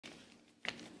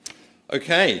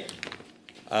Okay,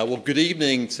 well, good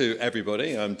evening to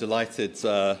everybody. I'm delighted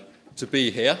to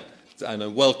be here and I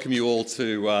welcome you all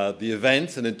to the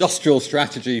event, an industrial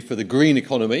strategy for the green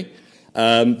economy.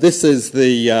 This is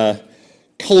the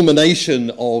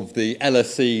culmination of the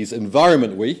LSE's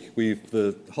Environment Week.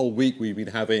 The whole week we've been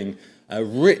having a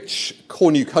rich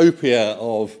cornucopia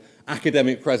of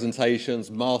academic presentations,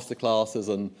 masterclasses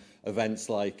and events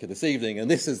like this evening, and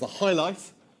this is the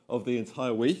highlight of the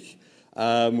entire week.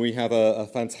 We have a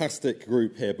fantastic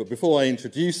group here, but before I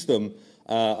introduce them,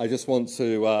 I just want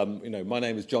to, my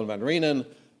name is John Van Reenen.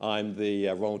 I'm the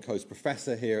Ronald Coase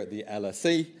Professor here at the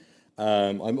LSE.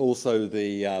 I'm also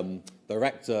the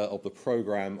Director of the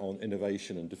Programme on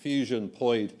Innovation and Diffusion.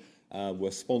 POID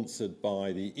were sponsored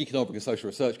by the Economic and Social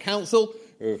Research Council,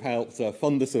 who have helped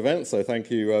fund this event, so thank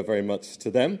you very much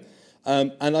to them.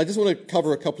 And I just want to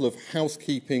cover a couple of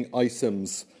housekeeping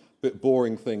items, a bit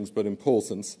boring things, but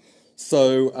important.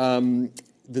 So the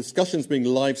discussion's being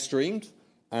live streamed,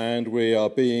 and we're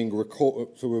being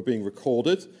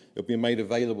recorded. It'll be made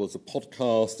available as a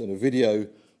podcast and a video,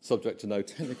 subject to no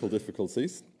technical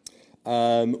difficulties.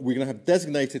 We're going to have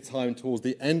designated time towards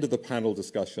the end of the panel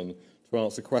discussion to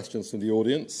answer questions from the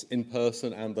audience, in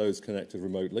person and those connected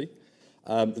remotely.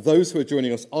 Those who are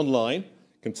joining us online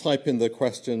can type in their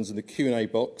questions in the Q&A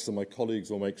box, and my colleagues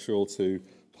will make sure to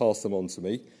pass them on to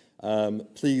me.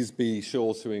 Please be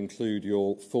sure to include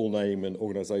your full name and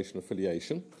organisation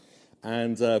affiliation.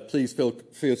 And please feel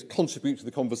free to contribute to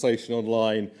the conversation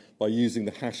online by using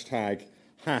the hashtag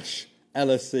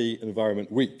 #LSE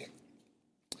Environment Week.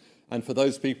 And for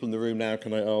those people in the room now,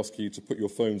 can I ask you to put your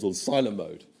phones on silent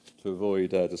mode to avoid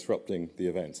disrupting the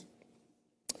event?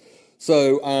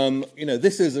 So,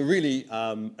 this is a really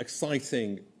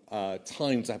exciting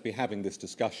time to be having this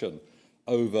discussion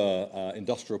over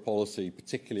industrial policy,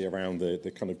 particularly around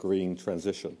the kind of green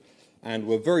transition. And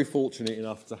we're very fortunate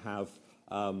enough to have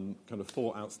kind of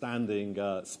four outstanding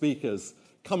speakers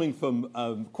coming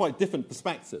from quite different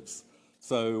perspectives.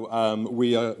 So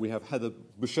we have Heather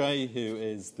Boushey, who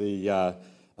is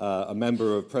a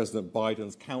member of President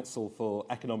Biden's Council for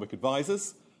Economic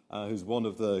Advisors, who's one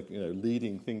of the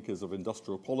leading thinkers of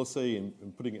industrial policy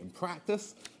and putting it in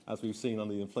practice, as we've seen on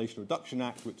the Inflation Reduction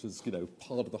Act, which is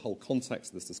part of the whole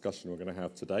context of this discussion we're going to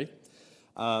have today.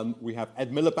 We have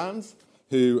Ed Miliband,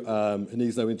 who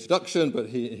needs no introduction, but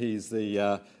he's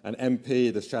an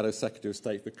MP, the Shadow Secretary of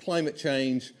State for Climate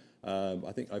Change.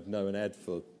 I think I've known Ed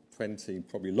for 20,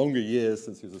 probably longer years,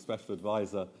 since he was a special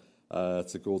advisor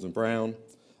to Gordon Brown.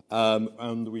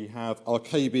 And we have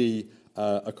Arkebe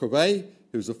Oqubay,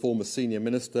 who's a former senior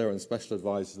minister and special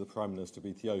advisor to the Prime Minister of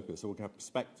Ethiopia. So we'll have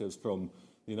perspectives from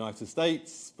the United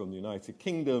States, from the United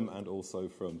Kingdom, and also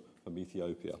from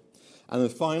Ethiopia. And then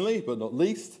finally, but not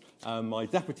least, my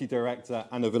Deputy Director,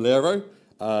 Anna Valero,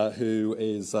 who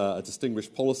is a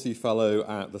distinguished policy fellow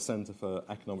at the Centre for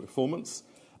Economic Performance.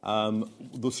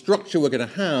 The structure we're going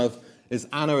to have is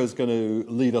Anna is going to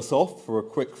lead us off for a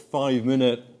quick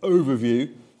 5-minute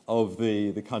overview of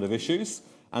the kind of issues.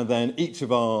 And then each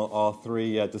of our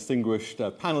three distinguished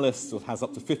panelists has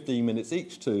up to 15 minutes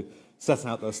each to set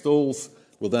out their stalls.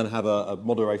 We'll then have a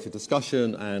moderated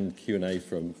discussion and Q&A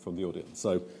from the audience.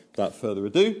 So without further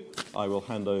ado, I will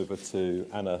hand over to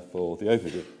Anna for the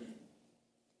overview.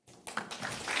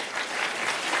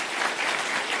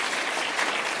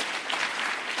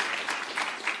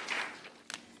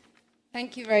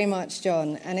 Thank you very much,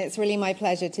 John. And it's really my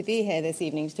pleasure to be here this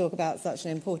evening to talk about such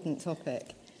an important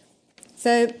topic.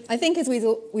 So I think, as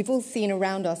we've all seen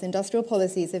around us, industrial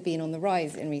policies have been on the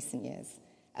rise in recent years,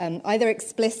 either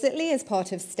explicitly as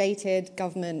part of stated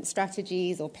government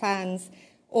strategies or plans,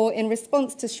 or in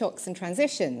response to shocks and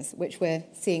transitions, which we're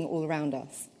seeing all around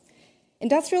us.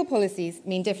 Industrial policies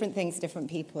mean different things to different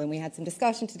people, and we had some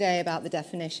discussion today about the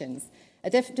definitions. A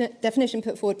definition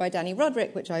put forward by Danny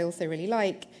Roderick, which I also really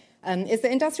like, is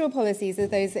that industrial policies are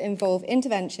those that involve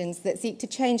interventions that seek to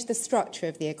change the structure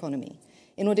of the economy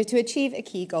in order to achieve a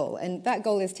key goal, and that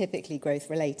goal is typically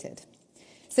growth-related.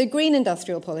 So green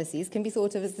industrial policies can be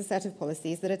thought of as the set of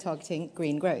policies that are targeting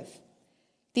green growth.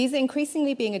 These are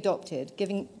increasingly being adopted,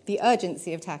 given the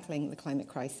urgency of tackling the climate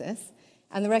crisis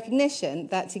and the recognition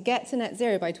that to get to net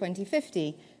zero by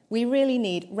 2050, we really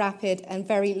need rapid and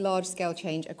very large-scale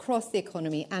change across the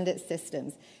economy and its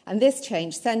systems. And this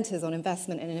change centres on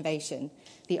investment and innovation.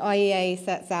 The IEA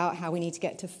sets out how we need to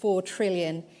get to 4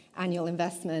 trillion annual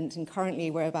investment, and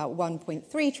currently we're about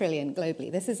 1.3 trillion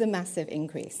globally. This is a massive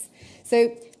increase.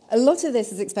 So a lot of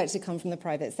this is expected to come from the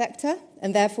private sector,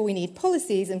 and therefore we need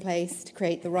policies in place to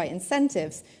create the right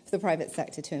incentives for the private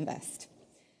sector to invest.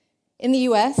 In the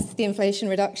US, the Inflation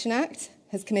Reduction Act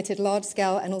has committed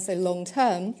large-scale and also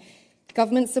long-term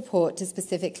government support to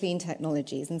specific clean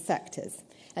technologies and sectors.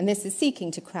 And this is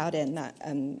seeking to crowd in that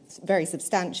very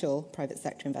substantial private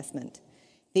sector investment.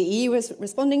 The EU is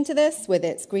responding to this with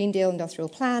its Green Deal industrial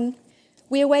plan.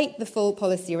 We await the full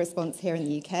policy response here in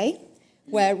the UK,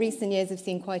 where recent years have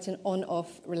seen quite an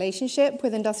on-off relationship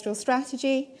with industrial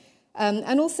strategy,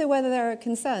 and also whether there are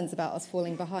concerns about us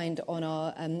falling behind on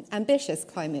our ambitious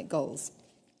climate goals.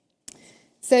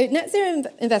 So net zero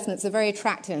investments are very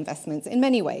attractive investments in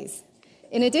many ways.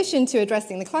 In addition to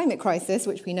addressing the climate crisis,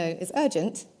 which we know is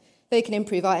urgent, they can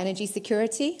improve our energy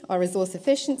security, our resource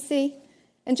efficiency,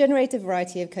 and generate a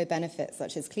variety of co-benefits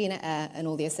such as cleaner air and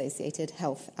all the associated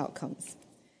health outcomes.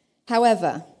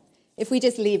 However, if we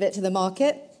just leave it to the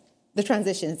market, the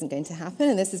transition isn't going to happen,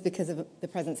 and this is because of the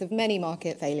presence of many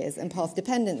market failures and path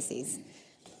dependencies,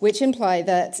 which imply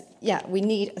that, we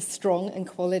need a strong and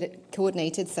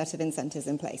coordinated set of incentives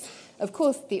in place. Of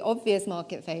course, the obvious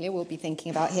market failure we'll be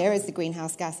thinking about here is the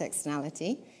greenhouse gas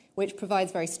externality, which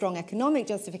provides very strong economic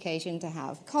justification to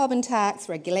have carbon tax,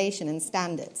 regulation, and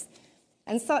standards.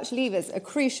 And such levers are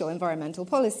crucial environmental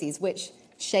policies, which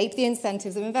shape the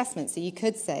incentives of investment. So you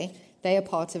could say they are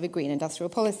part of a green industrial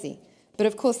policy. But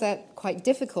of course, they're quite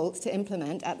difficult to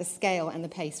implement at the scale and the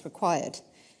pace required.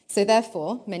 So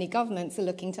therefore, many governments are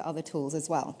looking to other tools as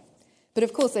well. But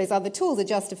of course, those other tools are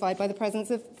justified by the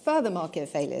presence of further market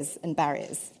failures and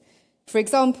barriers. For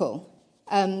example,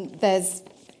 there's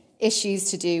issues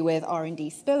to do with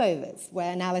R&D spillovers,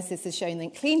 where analysis has shown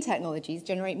that clean technologies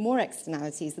generate more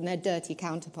externalities than their dirty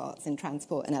counterparts in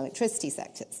transport and electricity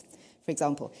sectors. For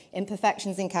example,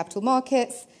 imperfections in capital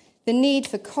markets, the need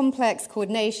for complex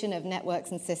coordination of networks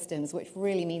and systems, which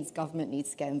really means government needs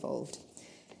to get involved.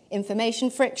 Information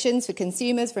frictions for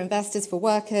consumers, for investors, for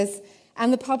workers,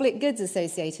 and the public goods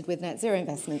associated with net zero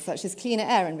investments, such as cleaner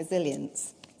air and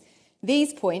resilience.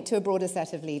 These point to a broader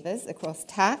set of levers across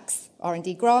tax,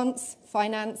 R&D grants,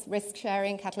 finance, risk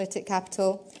sharing, catalytic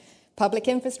capital, public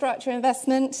infrastructure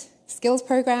investment, skills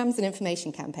programs, and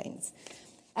information campaigns.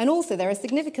 And also, there are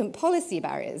significant policy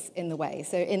barriers in the way.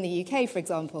 So in the UK, for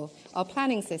example, our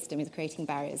planning system is creating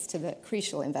barriers to the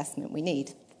crucial investment we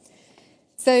need.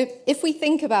 So if we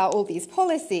think about all these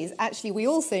policies, actually, we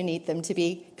also need them to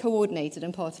be coordinated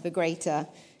and part of a greater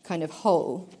kind of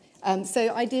whole.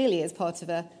 So ideally, as part of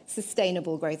a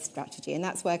sustainable growth strategy. And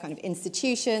that's where kind of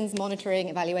institutions, monitoring,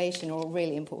 evaluation are all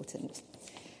really important.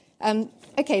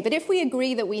 Okay, but if we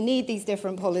agree that we need these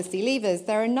different policy levers,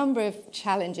 there are a number of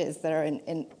challenges that are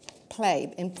in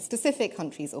play in specific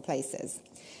countries or places.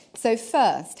 So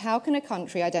first, how can a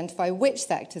country identify which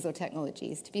sectors or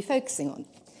technologies to be focusing on?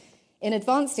 In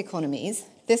advanced economies,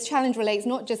 this challenge relates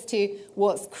not just to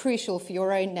what's crucial for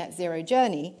your own net zero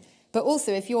journey, but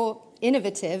also if you're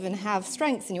innovative and have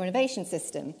strengths in your innovation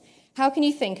system, how can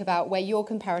you think about where your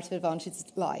comparative advantages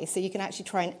lie so you can actually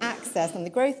try and access on the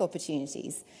growth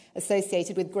opportunities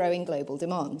associated with growing global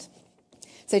demand?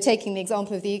 So taking the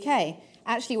example of the UK,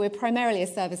 actually we're primarily a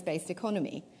service-based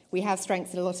economy. We have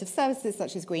strengths in a lot of services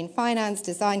such as green finance,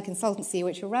 design, consultancy,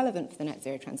 which are relevant for the net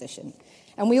zero transition.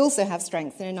 And we also have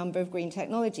strengths in a number of green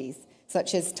technologies,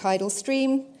 such as tidal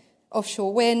stream,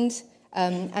 offshore wind,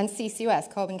 and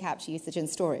CCUS, carbon capture, usage and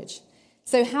storage.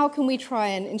 So how can we try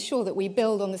and ensure that we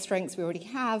build on the strengths we already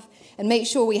have and make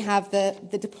sure we have the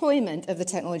deployment of the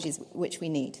technologies which we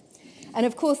need? And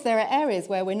of course, there are areas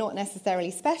where we're not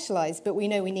necessarily specialized, but we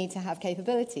know we need to have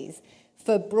capabilities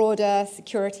for broader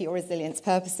security or resilience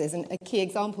purposes. And a key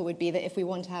example would be that if we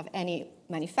want to have any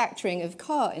manufacturing of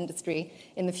car industry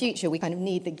in the future, we kind of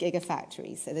need the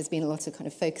gigafactories. So there's been a lot of kind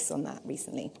of focus on that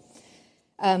recently.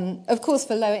 Of course,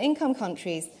 for lower income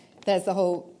countries, there's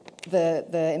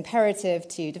the imperative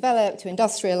to develop, to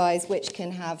industrialize, which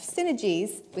can have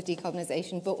synergies with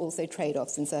decarbonisation, but also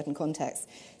trade-offs in certain contexts.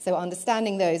 So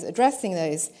understanding those, addressing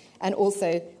those, and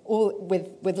also all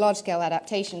with large-scale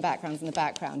adaptation backgrounds in the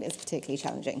background is particularly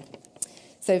challenging.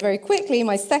 So very quickly,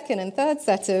 my second and third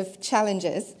set of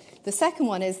challenges. The second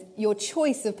one is your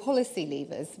choice of policy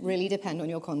levers really depend on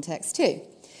your context too.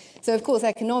 So, of course,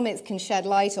 economics can shed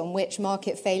light on which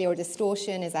market failure or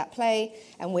distortion is at play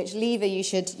and which lever you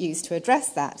should use to address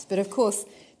that. But, of course,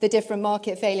 the different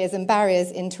market failures and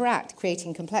barriers interact,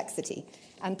 creating complexity.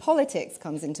 And politics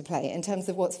comes into play in terms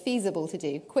of what's feasible to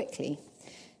do quickly.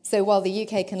 So while the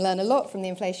UK can learn a lot from the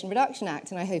Inflation Reduction Act,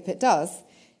 and I hope it does,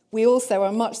 we also are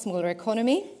a much smaller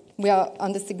economy. We are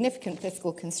under significant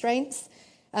fiscal constraints.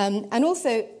 And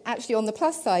also, actually, on the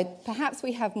plus side, perhaps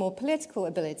we have more political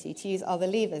ability to use other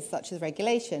levers, such as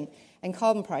regulation and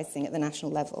carbon pricing at the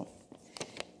national level.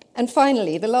 And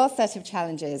finally, the last set of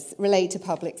challenges relate to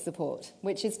public support,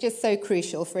 which is just so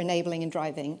crucial for enabling and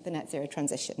driving the net zero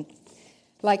transition.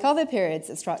 Like other periods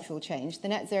of structural change, the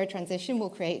net zero transition will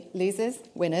create losers,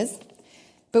 winners,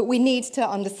 but we need to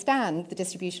understand the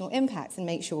distributional impacts and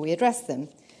make sure we address them.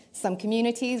 Some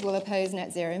communities will oppose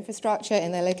net zero infrastructure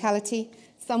in their locality.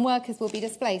 Some workers will be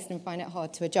displaced and find it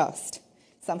hard to adjust.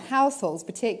 Some households,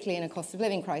 particularly in a cost of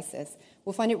living crisis,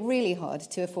 will find it really hard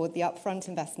to afford the upfront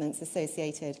investments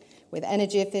associated with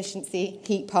energy efficiency,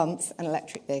 heat pumps, and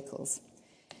electric vehicles.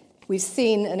 We've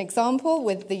seen an example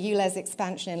with the ULEZ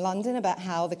expansion in London about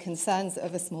how the concerns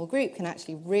of a small group can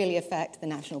actually really affect the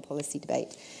national policy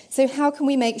debate. So how can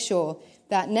we make sure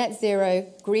that net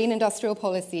zero green industrial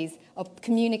policies are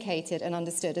communicated and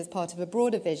understood as part of a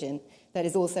broader vision that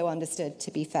is also understood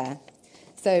to be fair?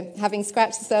 So having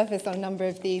scratched the surface on a number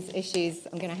of these issues,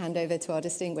 I'm going to hand over to our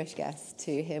distinguished guests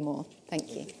to hear more.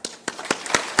 Thank you.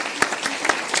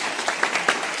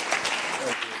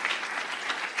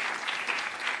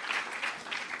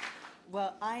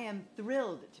 Well, I am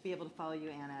thrilled to be able to follow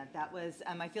you, Anna. That was,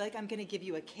 I feel like I'm going to give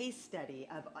you a case study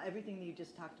of everything that you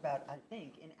just talked about, I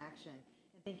think, in action.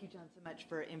 And thank you, John, so much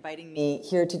for inviting me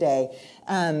here today.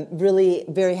 Really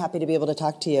very happy to be able to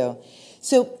talk to you.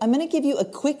 So I'm going to give you a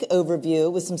quick overview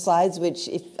with some slides, which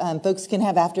if folks can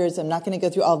have afterwards, I'm not going to go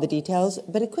through all the details,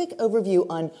 but a quick overview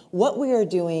on what we are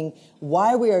doing,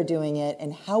 why we are doing it,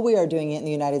 and how we are doing it in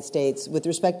the United States with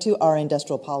respect to our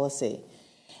industrial policy.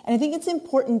 And I think it's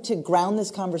important to ground this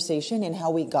conversation in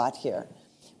how we got here,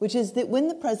 which is that when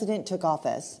the president took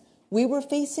office, we were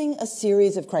facing a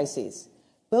series of crises,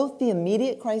 both the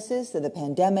immediate crisis of the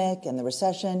pandemic and the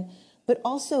recession, but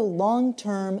also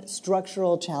long-term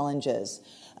structural challenges.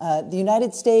 The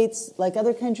United States, like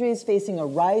other countries, facing a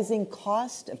rising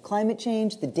cost of climate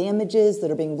change, the damages that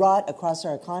are being wrought across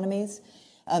our economies,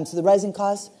 so the rising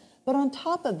costs. But on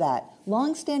top of that,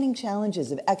 long-standing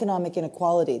challenges of economic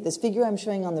inequality. This figure I'm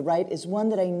showing on the right is one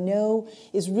that I know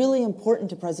is really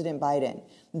important to President Biden,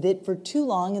 that for too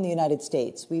long in the United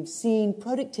States, we've seen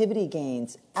productivity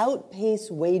gains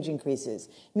outpace wage increases,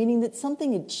 meaning that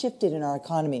something had shifted in our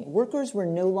economy. Workers were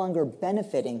no longer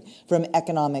benefiting from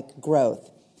economic growth.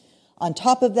 On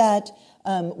top of that,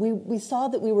 we saw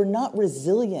that we were not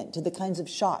resilient to the kinds of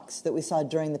shocks that we saw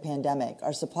during the pandemic.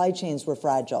 Our supply chains were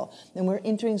fragile, and we're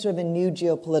entering sort of a new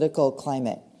geopolitical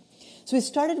climate. So we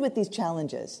started with these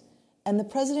challenges, and the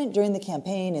president during the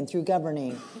campaign and through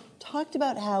governing talked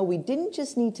about how we didn't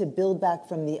just need to build back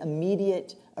from the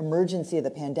immediate emergency of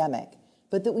the pandemic,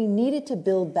 but that we needed to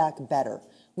build back better.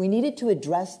 We needed to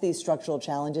address these structural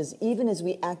challenges even as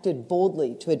we acted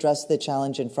boldly to address the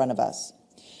challenge in front of us.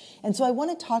 And so I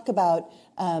want to talk about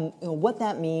what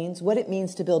that means, what it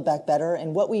means to build back better,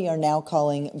 and what we are now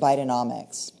calling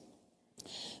Bidenomics.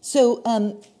 So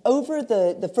over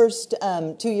the first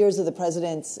 2 years of the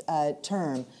president's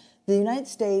term, the United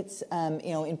States,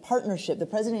 in partnership, the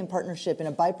president in partnership in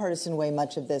a bipartisan way,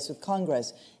 much of this with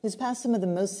Congress, has passed some of the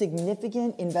most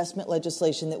significant investment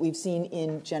legislation that we've seen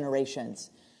in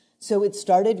generations. So it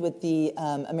started with the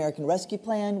American Rescue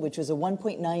Plan, which was a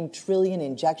 $1.9 trillion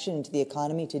injection into the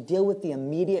economy to deal with the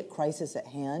immediate crisis at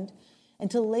hand and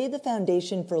to lay the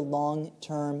foundation for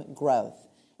long-term growth.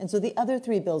 And so the other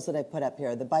three bills that I put up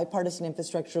here, the Bipartisan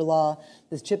Infrastructure Law,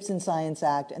 the CHIPS and Science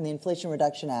Act, and the Inflation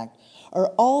Reduction Act, are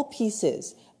all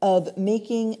pieces of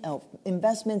making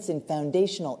investments in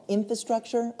foundational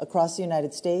infrastructure across the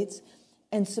United States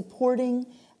and supporting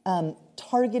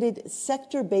targeted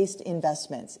sector-based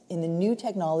investments in the new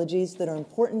technologies that are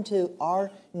important to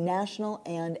our national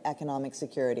and economic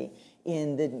security,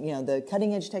 in the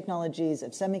cutting-edge technologies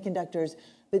of semiconductors,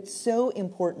 but so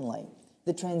importantly,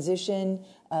 the transition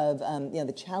of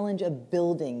the challenge of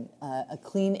building a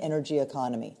clean energy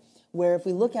economy, where if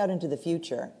we look out into the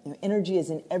future, energy is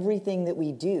in everything that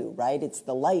we do, right? It's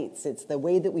the lights, it's the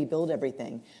way that we build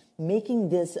everything. Making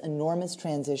this enormous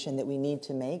transition that we need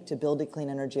to make to build a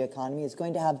clean energy economy is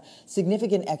going to have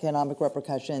significant economic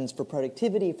repercussions for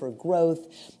productivity, for growth,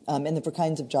 and for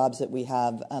kinds of jobs that we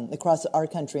have across our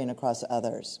country and across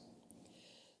others.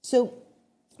 So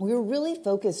we were really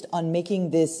focused on making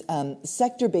this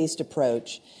sector-based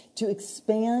approach to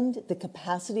expand the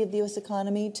capacity of the U.S.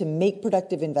 economy, to make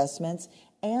productive investments,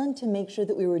 and to make sure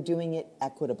that we were doing it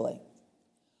equitably.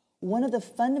 One of the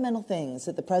fundamental things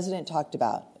that the president talked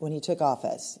about when he took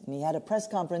office, and he had a press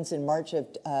conference in March of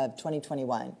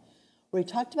 2021, where he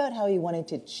talked about how he wanted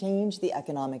to change the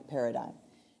economic paradigm.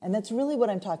 And that's really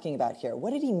what I'm talking about here.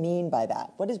 What did he mean by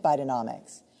that? What is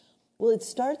Bidenomics? Well, it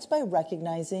starts by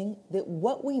recognizing that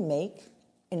what we make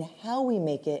and how we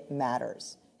make it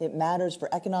matters. It matters for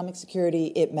economic security.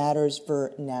 It matters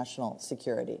for national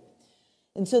security.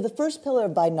 And so the first pillar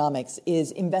of Bidenomics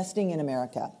is investing in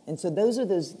America. And so those are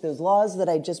those laws that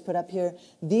I just put up here.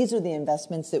 These are the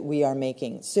investments that we are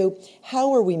making. So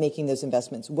how are we making those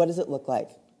investments? What does it look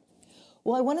like?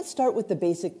 Well, I want to start with the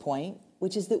basic point,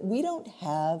 which is that we don't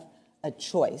have a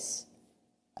choice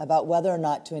about whether or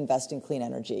not to invest in clean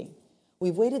energy.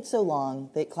 We've waited so long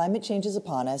that climate change is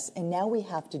upon us, and now we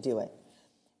have to do it.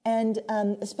 And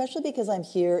especially because I'm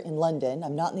here in London,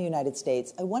 I'm not in the United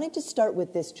States, I wanted to start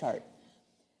with this chart.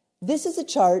 This is a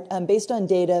chart based on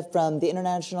data from the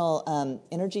International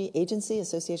Energy Agency,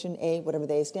 Association A, whatever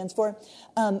the A stands for,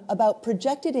 about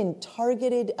projected and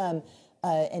targeted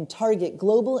and target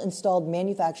global installed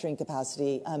manufacturing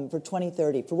capacity for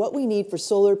 2030 for what we need for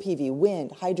solar PV,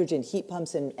 wind, hydrogen, heat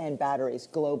pumps, and batteries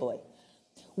globally.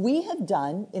 We have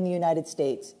done in the United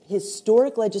States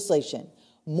historic legislation,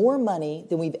 more money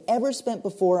than we've ever spent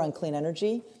before on clean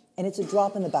energy, and it's a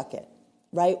drop in the bucket.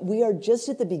 Right? We are just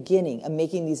at the beginning of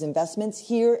making these investments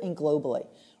here and globally,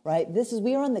 right?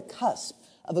 We are on the cusp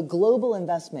of a global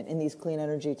investment in these clean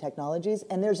energy technologies,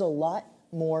 and there's a lot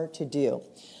more to do.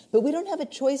 But we don't have a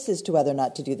choice as to whether or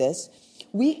not to do this.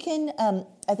 We can,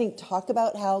 I think, talk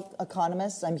about how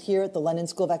economists, I'm here at the London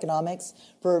School of Economics,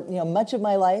 for much of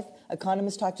my life,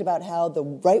 economists talked about how the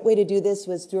right way to do this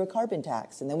was through a carbon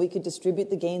tax, and then we could distribute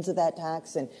the gains of that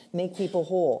tax and make people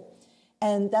whole.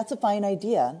 And that's a fine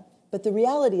idea. But the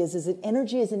reality is that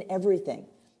energy is in everything.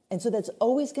 And so that's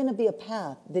always going to be a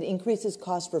path that increases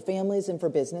costs for families and for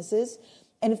businesses.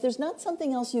 And if there's not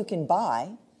something else you can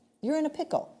buy, you're in a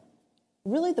pickle.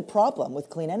 Really, the problem with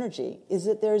clean energy is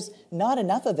that there's not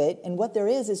enough of it, and what there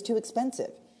is too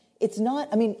expensive. It's not,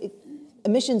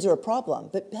 emissions are a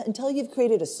problem, but until you've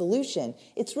created a solution,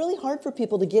 it's really hard for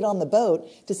people to get on the boat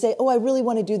to say, oh, I really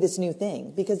want to do this new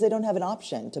thing, because they don't have an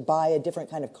option to buy a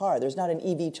different kind of car. There's not an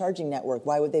EV charging network.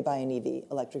 Why would they buy an EV,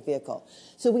 electric vehicle?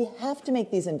 So we have to make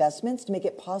these investments to make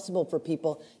it possible for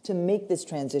people to make this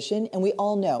transition, and we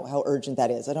all know how urgent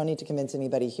that is. I don't need to convince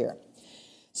anybody here.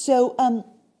 So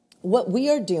what we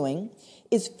are doing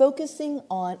is focusing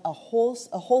on a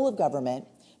whole of government,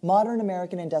 modern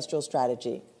American industrial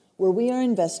strategy, where we are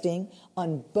investing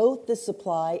on both the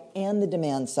supply and the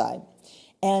demand side.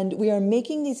 And we are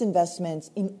making these investments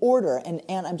in order, and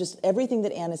I'm just everything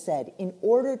that Anna said, in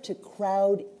order to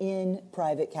crowd in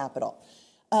private capital.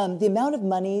 The amount of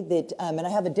money that, and I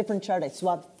have a different chart I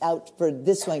swapped out for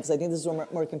this one because I think this is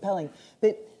more compelling,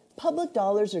 but public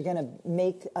dollars are going to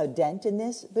make a dent in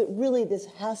this, but really this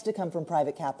has to come from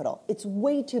private capital. It's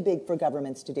way too big for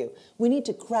governments to do. We need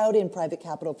to crowd in private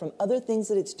capital from other things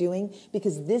that it's doing,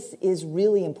 because this is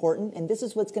really important, and this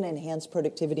is what's going to enhance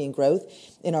productivity and growth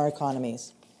in our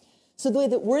economies. So the way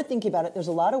that we're thinking about it, there's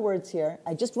a lot of words here.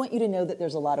 I just want you to know that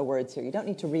there's a lot of words here. You don't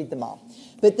need to read them all.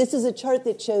 But this is a chart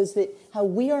that shows that how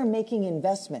we are making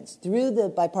investments through the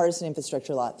Bipartisan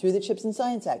Infrastructure Law, through the CHIPS and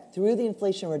Science Act, through the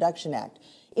Inflation Reduction Act,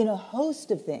 in a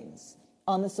host of things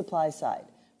on the supply side,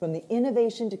 from the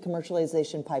innovation to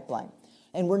commercialization pipeline.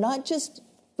 And we're not just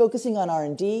focusing on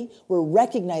R&D, we're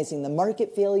recognizing the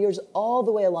market failures all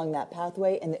the way along that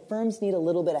pathway, and that firms need a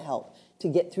little bit of help to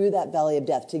get through that valley of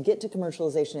death, to get to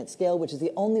commercialization at scale, which is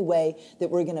the only way that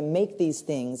we're going to make these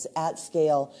things at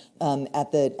scale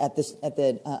at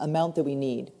the amount that we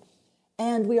need.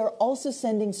 And we are also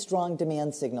sending strong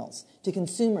demand signals to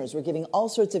consumers. We're giving all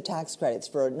sorts of tax credits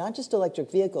for not just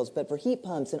electric vehicles, but for heat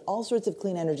pumps and all sorts of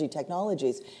clean energy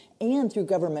technologies, and through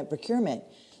government procurement,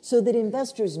 so that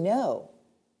investors know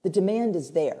the demand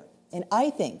is there. And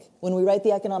I think when we write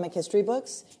the economic history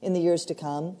books in the years to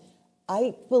come,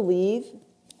 I believe,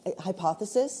 a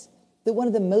hypothesis, that one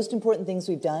of the most important things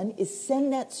we've done is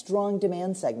send that strong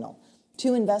demand signal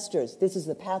to investors. This is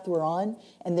the path we're on,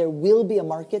 and there will be a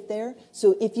market there.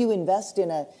 So if you invest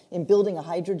in building a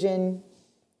hydrogen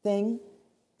thing,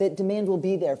 that demand will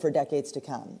be there for decades to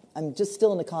come. I'm just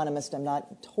still an economist. I'm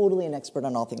not totally an expert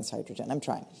on all things hydrogen. I'm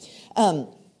trying. And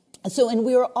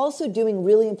we are also doing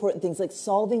really important things like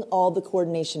solving all the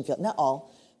coordination field. Not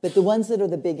all, but the ones that are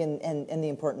the big and the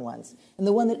important ones. And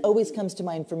the one that always comes to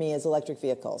mind for me is electric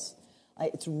vehicles.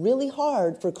 It's really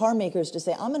hard for car makers to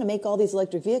say, I'm going to make all these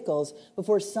electric vehicles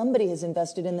before somebody has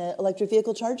invested in the electric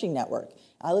vehicle charging network.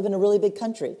 I live in a really big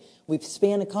country. We've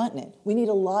spanned a continent. We need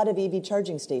a lot of EV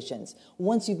charging stations.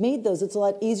 Once you've made those, it's a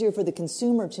lot easier for the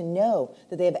consumer to know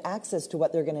that they have access to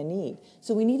what they're going to need.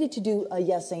 So we needed to do a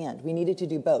yes and. We needed to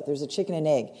do both. There's a chicken and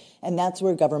egg, and that's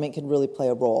where government could really play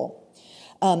a role.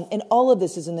 And all of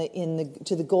this is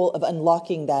to the goal of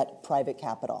unlocking that private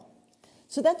capital.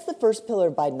 So that's the first pillar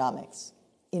of Bidenomics,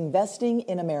 investing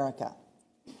in America.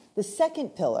 The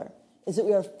second pillar is that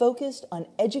we are focused on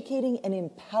educating and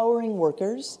empowering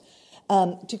workers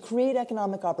to create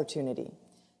economic opportunity.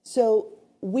 So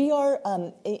we are,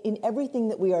 in everything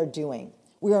that we are doing,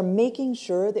 we are making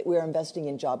sure that we are investing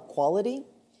in job quality,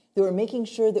 that we're making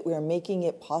sure that we are making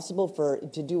it possible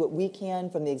to do what we can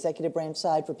from the executive branch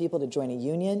side for people to join a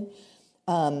union.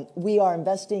 We are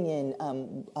investing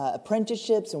in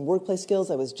apprenticeships and workplace skills.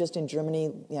 I was just in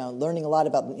Germany, learning a lot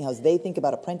about how they think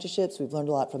about apprenticeships. We've learned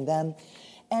a lot from them.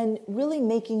 And really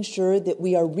making sure that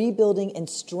we are rebuilding and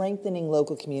strengthening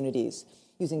local communities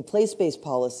using place-based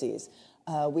policies.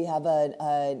 We have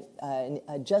a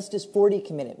Justice 40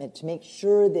 commitment to make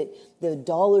sure that the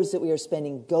dollars that we are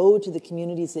spending go to the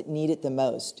communities that need it the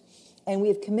most. And we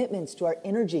have commitments to our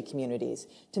energy communities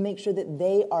to make sure that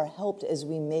they are helped as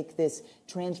we make this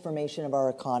transformation of our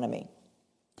economy.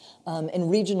 And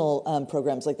regional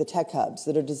programs like the tech hubs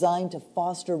that are designed to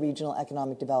foster regional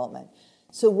economic development.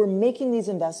 So we're making these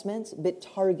investments, but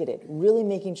targeted, really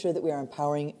making sure that we are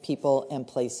empowering people and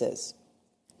places.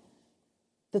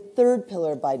 The third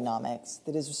pillar of Bidenomics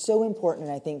that is so important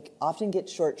and I think often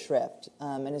gets short shrift,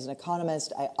 and as an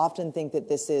economist, I often think that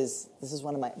this is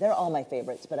one of they're all my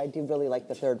favorites, but I do really like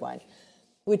the third one,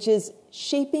 which is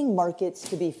shaping markets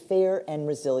to be fair and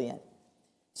resilient.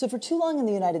 So for too long in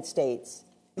the United States,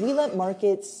 we let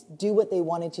markets do what they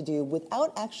wanted to do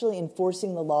without actually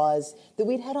enforcing the laws that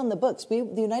we'd had on the books.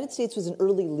 The United States was an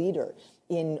early leader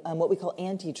in what we call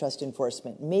antitrust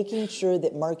enforcement, making sure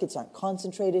that markets aren't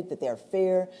concentrated, that they are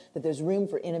fair, that there's room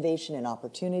for innovation and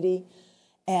opportunity,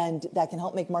 and that can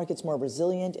help make markets more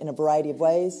resilient in a variety of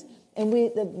ways. And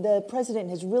the president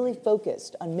has really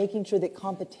focused on making sure that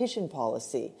competition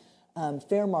policy,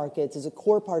 fair markets, is a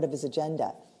core part of his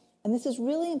agenda. And this is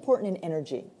really important in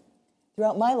energy.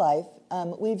 Throughout my life,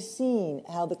 we've seen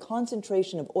how the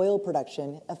concentration of oil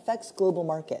production affects global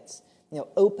markets.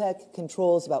 OPEC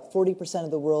controls about 40%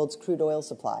 of the world's crude oil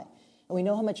supply, and we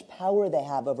know how much power they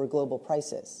have over global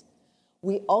prices.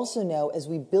 We also know as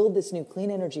we build this new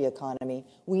clean energy economy,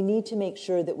 we need to make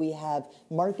sure that we have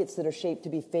markets that are shaped to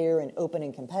be fair and open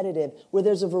and competitive, where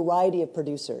there's a variety of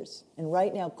producers. And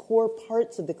right now, core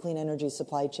parts of the clean energy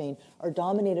supply chain are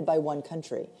dominated by one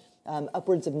country.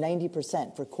 Upwards of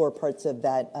 90% for core parts of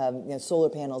that, solar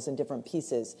panels and different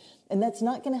pieces. And that's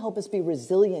not going to help us be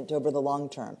resilient over the long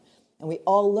term. And we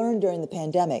all learned during the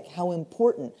pandemic how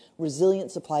important resilient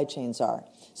supply chains are.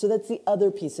 So that's the other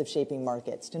piece of shaping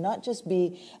markets, to not just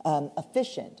be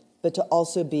efficient, but to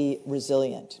also be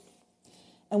resilient.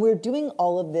 And we're doing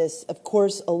all of this, of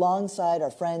course, alongside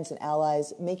our friends and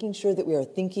allies, making sure that we are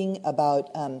thinking about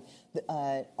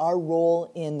our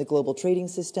role in the global trading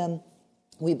system.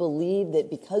 We believe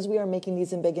that because we are making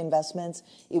these big investments,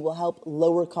 it will help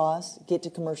lower costs, get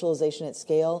to commercialization at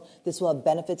scale. This will have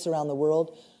benefits around the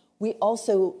world. We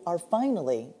also are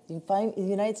the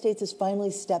United States has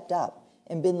finally stepped up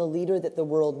and been the leader that the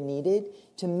world needed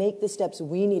to make the steps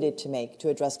we needed to make to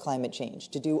address climate change,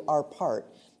 to do our part.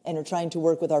 And are trying to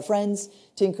work with our friends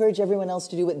to encourage everyone else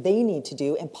to do what they need to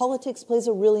do. And politics plays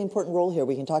a really important role here.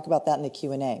 We can talk about that in the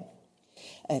Q&A,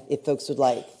 if folks would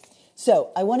like.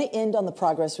 So I want to end on the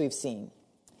progress we've seen.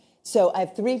 So I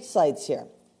have 3 slides here.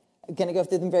 I'm going to go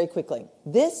through them very quickly.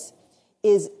 This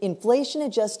is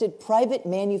inflation-adjusted private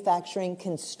manufacturing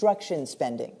construction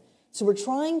spending. So we're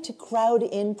trying to crowd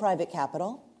in private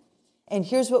capital. And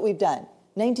here's what we've done.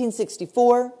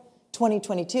 1964,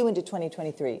 2022 into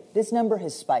 2023. This number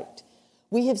has spiked.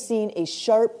 We have seen a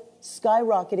sharp,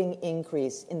 skyrocketing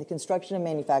increase in the construction of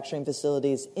manufacturing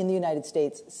facilities in the United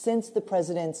States since the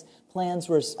president's plans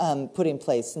were put in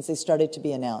place, since they started to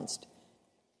be announced.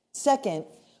 Second,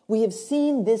 we have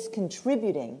seen this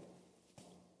contributing.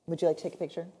 Would you like to take a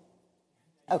picture?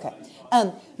 Okay.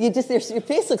 Your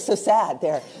face looks so sad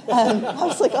there. I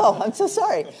was like, oh, I'm so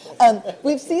sorry.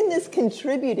 We've seen this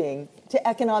contributing to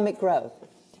economic growth.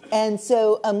 And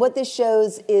so what this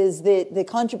shows is the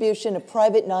contribution of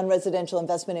private non-residential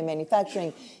investment in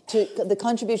manufacturing to the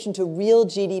contribution to real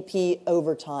GDP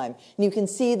over time. And you can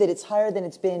see that it's higher than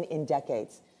it's been in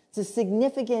decades. So a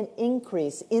significant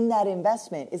increase in that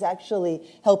investment is actually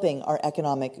helping our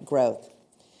economic growth.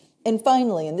 And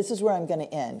finally, and this is where I'm going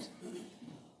to end,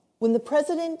 when the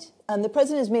president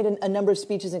has made a number of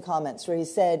speeches and comments where he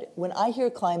said, when I hear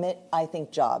climate, I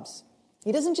think jobs.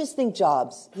 He doesn't just think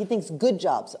jobs, he thinks good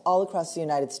jobs all across the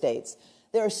United States.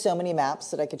 There are so many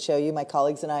maps that I could show you. My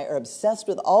colleagues and I are obsessed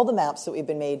with all the maps that we've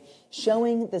been made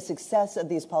showing the success of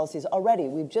these policies already.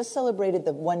 We've just celebrated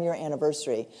the 1-year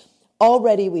anniversary.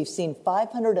 Already, we've seen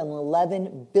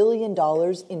 $511 billion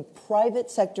in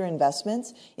private sector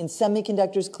investments in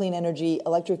semiconductors, clean energy,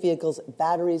 electric vehicles,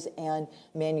 batteries, and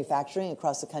manufacturing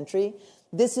across the country.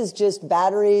 This is just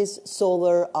batteries,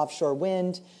 solar, offshore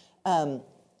wind,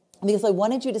 because I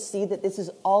wanted you to see that this is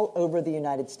all over the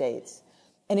United States.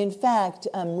 And in fact,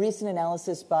 recent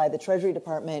analysis by the Treasury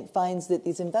Department finds that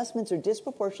these investments are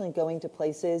disproportionately going to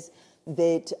places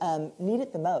that need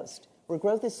it the most, where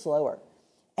growth is slower.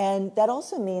 And that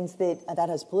also means that that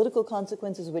has political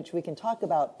consequences, which we can talk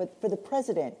about. But for the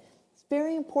president, it's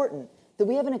very important that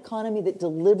we have an economy that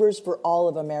delivers for all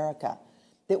of America,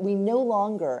 that we no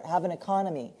longer have an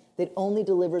economy that only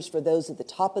delivers for those at the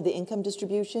top of the income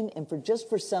distribution and just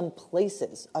for some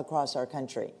places across our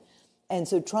country. And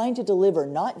so trying to deliver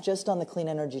not just on the clean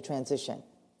energy transition,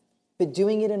 but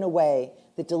doing it in a way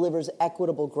that delivers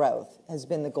equitable growth has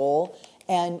been the goal.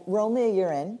 And we're only a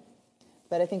year in,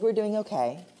 but I think we're doing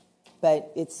okay. But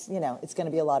it's, it's going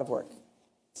to be a lot of work.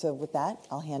 So with that,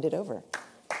 I'll hand it over.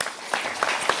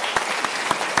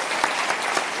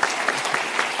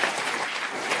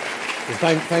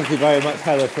 Thank you very much,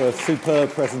 Heather, for a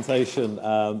superb presentation.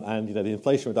 And the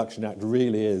Inflation Reduction Act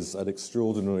really is an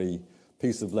extraordinary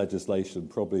piece of legislation,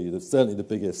 certainly the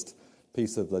biggest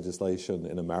piece of legislation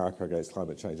in America against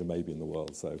climate change and maybe in the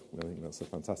world. So I think that's a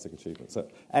fantastic achievement. So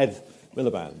Ed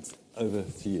Miliband, over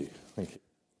to you. Thank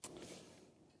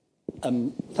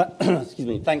you. Excuse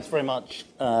me. Thanks very much,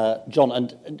 John.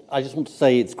 And I just want to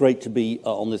say it's great to be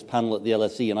on this panel at the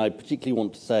LSE, and I particularly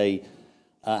want to say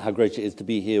how great it is to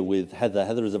be here with Heather.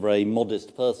 Heather is a very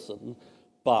modest person,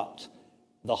 but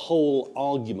the whole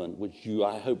argument, which you,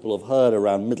 I hope, will have heard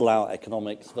around middle-out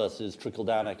economics versus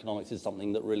trickle-down economics is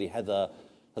something that really Heather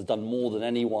has done more than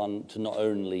anyone to not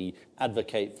only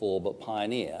advocate for but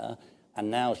pioneer.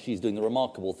 And now she's doing the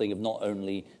remarkable thing of not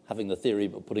only having the theory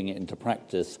but putting it into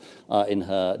practice in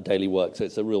her daily work. So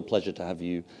it's a real pleasure to have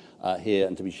you here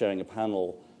and to be sharing a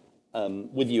panel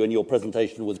with you, and your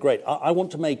presentation was great. I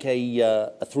want to make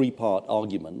a three-part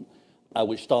argument,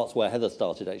 which starts where Heather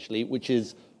started, actually, which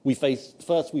is we face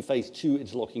two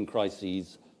interlocking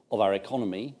crises of our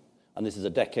economy, and this is a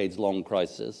decades-long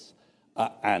crisis,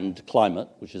 and climate,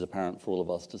 which is apparent for all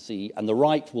of us to see. And the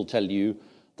right will tell you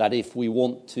that if we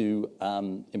want to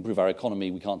improve our economy,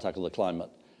 we can't tackle the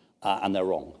climate, and they're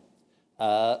wrong.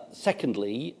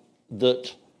 Secondly,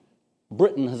 that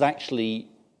Britain has actually,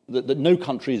 that no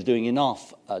country is doing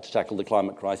enough to tackle the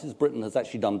climate crisis. Britain has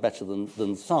actually done better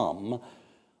than some.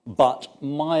 But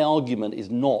my argument is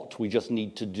not we just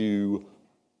need to do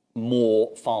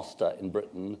more faster in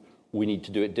Britain. We need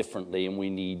to do it differently, and we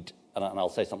need, and I'll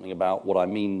say something about what I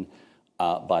mean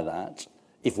by that,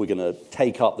 if we're going to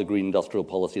take up the green industrial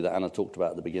policy that Anna talked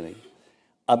about at the beginning.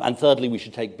 And thirdly, we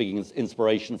should take big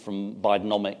inspiration from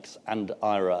Bidenomics and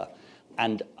IRA.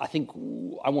 And I think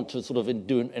I want to sort of,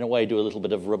 in a way, do a little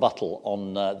bit of rebuttal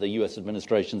on the US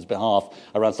administration's behalf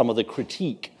around some of the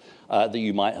critique that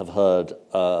you might have heard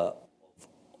of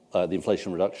the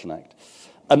Inflation Reduction Act.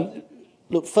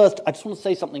 Look, first, I just want to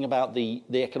say something about the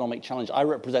economic challenge. I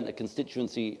represent a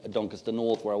constituency at Doncaster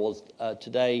North, where I was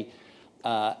today,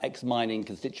 ex-mining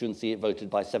constituency. It voted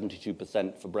by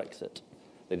 72% for Brexit.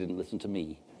 They didn't listen to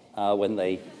me when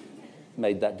they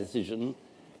made that decision.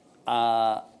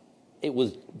 It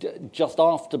was just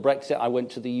after Brexit, I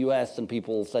went to the US and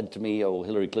people said to me, oh,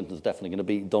 Hillary Clinton's definitely going to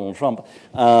beat Donald Trump.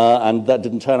 And that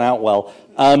didn't turn out well.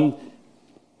 And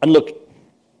look,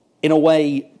 in a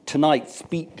way, tonight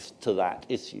speaks to that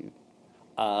issue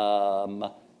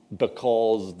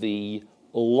because the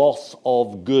loss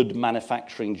of good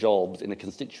manufacturing jobs in a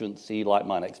constituency like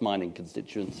mine, ex-mining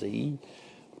constituency,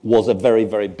 was a very,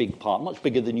 very big part, much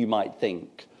bigger than you might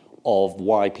think, of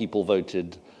why people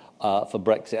voted for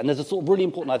Brexit. And there's a sort of really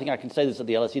important, I think I can say this at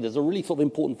the LSE, there's a really sort of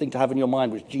important thing to have in your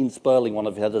mind, which Gene Sperling, one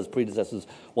of Heather's predecessors,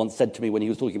 once said to me when he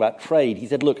was talking about trade. He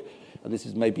said, look, and this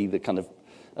is maybe the kind of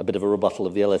a bit of a rebuttal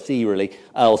of the LSE, really,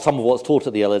 or some of what's taught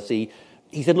at the LSE.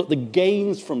 He said, look, the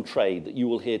gains from trade that you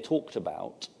will hear talked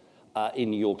about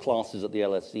in your classes at the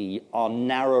LSE are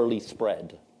narrowly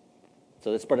spread. So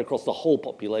they're spread across the whole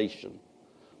population.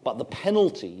 But the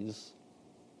penalties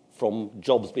from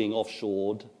jobs being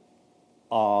offshored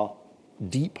are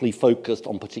deeply focused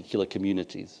on particular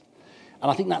communities.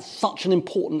 And I think that's such an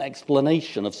important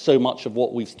explanation of so much of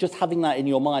what we've... Just having that in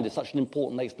your mind is such an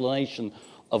important explanation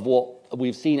of what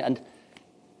we've seen.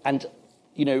 And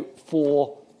you know,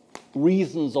 for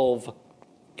reasons of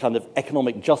kind of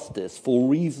economic justice, for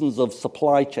reasons of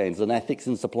supply chains and ethics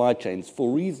in supply chains, for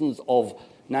reasons of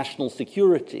national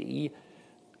security,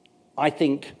 I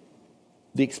think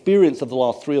the experience of the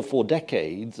last 3 or 4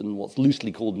 decades and what's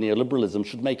loosely called neoliberalism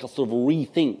should make us sort of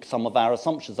rethink some of our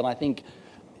assumptions. And I think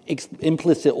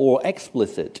implicit or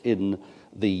explicit in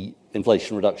the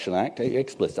Inflation Reduction Act,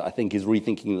 explicit, I think, is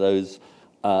rethinking those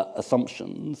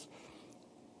assumptions.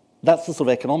 That's the sort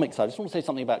of economic side. I just want to say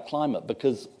something about climate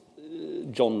because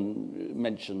John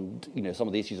mentioned, you know, some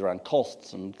of the issues around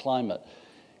costs and climate.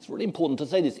 it's really important to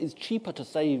say this, it's cheaper to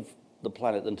save the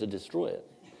planet than to destroy it.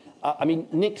 I mean,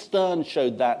 Nick Stern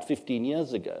showed that 15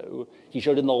 years ago. He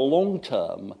showed in the long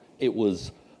term it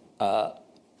was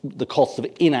the costs of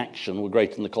inaction were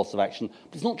greater than the costs of action.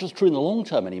 But it's not just true in the long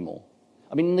term anymore.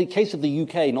 I mean, in the case of the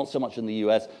UK, not so much in the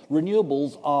US,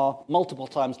 renewables are multiple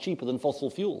times cheaper than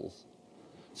fossil fuels.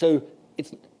 So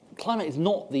climate is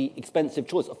not the expensive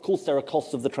choice. Of course, there are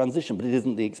costs of the transition, but it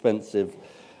isn't the expensive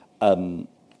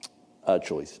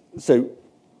choice. So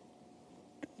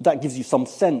that gives you some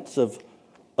sense of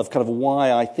kind of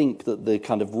why I think that the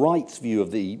kind of rights view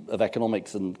of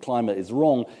economics and climate is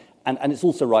wrong. And it's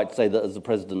also right to say that, as the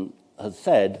President has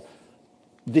said,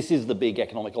 this is the big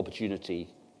economic opportunity.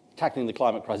 Tackling the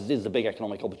climate crisis is the big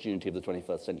economic opportunity of the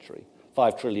 21st century.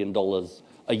 $5 trillion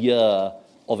a year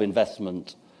of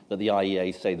investment that the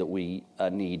IEA say that we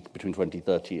need between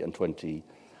 2030 and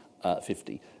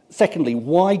 2050. Secondly,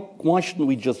 why shouldn't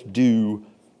we just do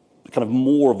kind of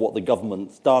more of what the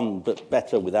government's done, but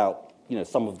better without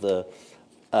some of the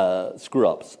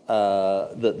screw-ups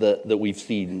that we've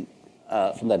seen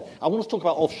from then? I want to talk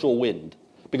about offshore wind,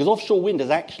 because offshore wind is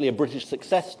actually a British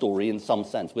success story in some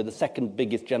sense. We're the second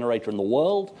biggest generator in the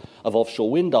world of offshore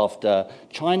wind after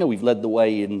China. We've led the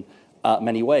way in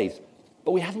many ways.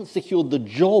 But we haven't secured the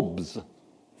jobs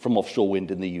from offshore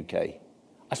wind in the UK. I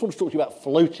just want to talk to you about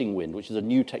floating wind, which is a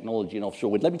new technology in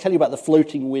offshore wind. Let me tell you about the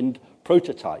floating wind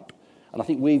prototype. And I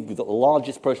think we've got the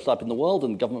largest prototype in the world,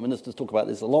 and government ministers talk about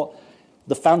this a lot.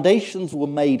 The foundations were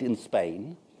made in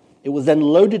Spain. It was then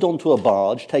loaded onto a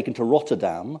barge, taken to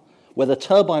Rotterdam, where the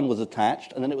turbine was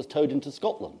attached, and then it was towed into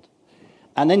Scotland.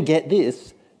 And then get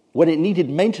this, when it needed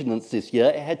maintenance this year,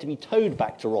 it had to be towed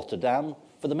back to Rotterdam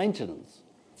for the maintenance.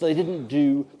 So they didn't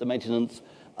do the maintenance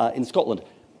in Scotland.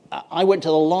 I went to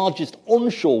the largest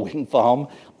onshore wind farm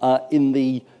in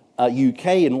the UK,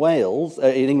 in Wales,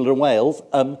 in England and Wales,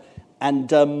 and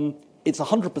it's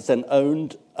 100%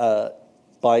 owned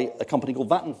by a company called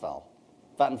Vattenfall.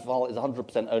 Vattenfall is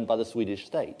 100% owned by the Swedish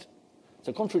state.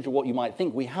 So contrary to what you might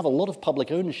think, we have a lot of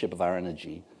public ownership of our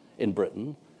energy in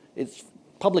Britain. It's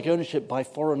public ownership by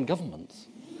foreign governments.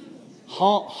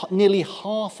 Nearly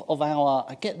half of our,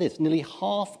 I get this, nearly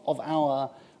half of our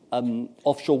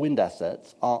offshore wind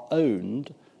assets are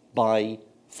owned by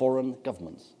foreign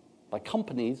governments, by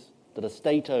companies that are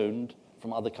state-owned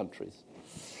from other countries.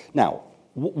 Now,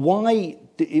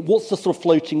 what's the sort of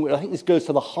floating wind? I think this goes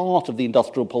to the heart of the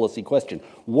industrial policy question.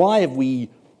 Why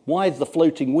is the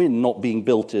floating wind not being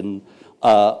built in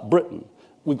Britain?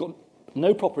 We've got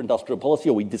no proper industrial policy,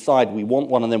 or we decide we want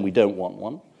one and then we don't want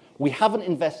one. We haven't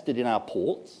invested in our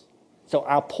ports, so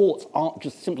our ports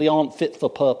simply aren't fit for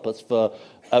purpose for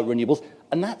renewables.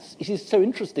 And it is so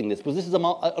interesting, because this is an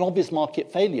obvious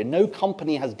market failure. No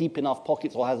company has deep enough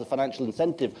pockets or has a financial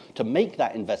incentive to make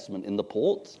that investment in the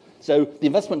ports. So the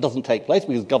investment doesn't take place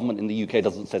because government in the UK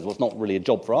doesn't say, well, it's not really a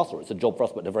job for us, or it's a job for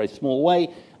us, but in a very small way.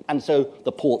 And so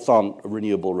the ports aren't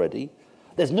renewable ready.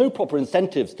 There's no proper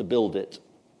incentives to build it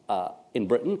in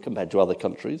Britain compared to other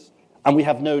countries. And we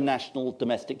have no national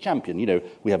domestic champion.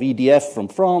 We have EDF from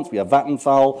France, we have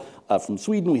Vattenfall from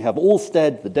Sweden, we have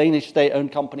Ørsted, the Danish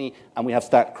state-owned company, and we have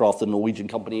Statkraft, the Norwegian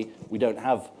company. We don't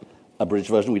have a British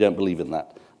version. We don't believe in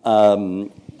that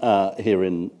here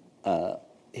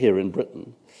in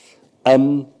Britain.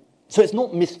 So it's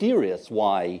not mysterious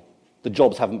why the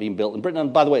jobs haven't been built in Britain.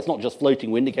 And by the way, it's not just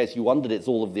floating wind, in case you wondered. It's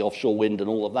all of the offshore wind and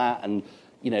all of that. And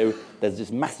there's this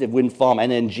massive wind farm,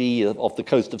 NNG, off the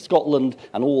coast of Scotland,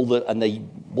 and there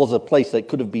was a place that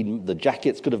could have been, the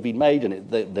jackets could have been made, and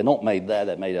they're not made there,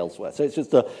 they're made elsewhere.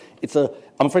 So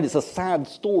I'm afraid it's a sad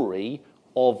story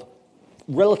of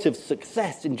relative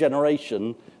success in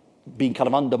generation being kind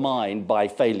of undermined by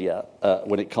failure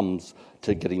when it comes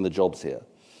to getting the jobs here.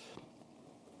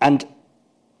 And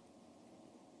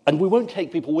we won't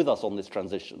take people with us on this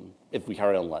transition if we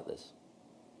carry on like this.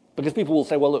 Because people will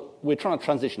say, well, look, we're trying to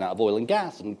transition out of oil and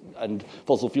gas and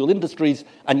fossil fuel industries,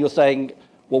 and you're saying,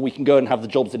 well, we can go and have the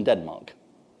jobs in Denmark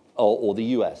or the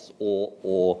US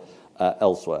or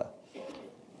elsewhere.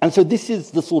 And so this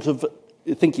is the sort of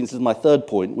thinking, this is my third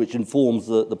point, which informs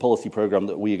the policy programme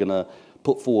that we're going to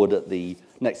put forward at the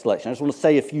next election. I just want to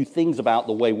say a few things about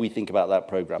the way we think about that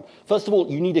programme. First of all,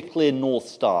 you need a clear North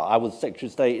Star. I was Secretary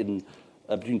of State in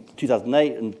between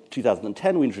 2008 and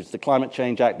 2010. We introduced the Climate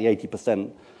Change Act, the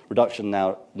 80% reduction,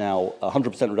 now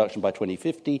 100% reduction by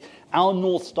 2050. Our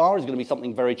North Star is going to be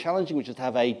something very challenging, which is to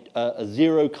have a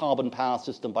zero carbon power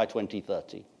system by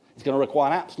 2030. It's going to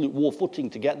require an absolute war footing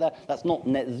to get there. That's not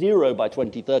net zero by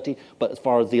 2030, but as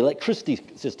far as the electricity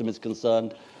system is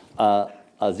concerned,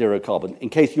 zero carbon. In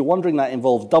case you're wondering, that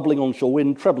involves doubling onshore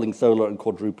wind, trebling solar, and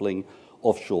quadrupling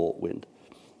offshore wind.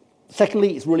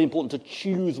 Secondly, it's really important to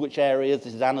choose which areas,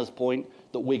 this is Anna's point,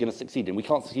 that we're going to succeed in. We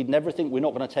can't succeed in everything. We're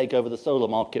not going to take over the solar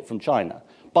market from China.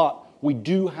 But we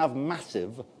do have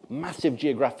massive, massive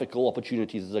geographical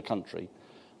opportunities as a country.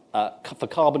 For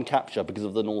carbon capture because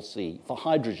of the North Sea, for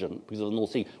hydrogen because of the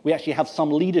North Sea. We actually have some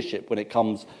leadership when it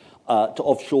comes to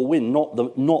offshore wind,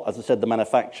 not, as I said, the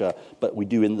manufacture, but we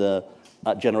do in the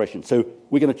generation. So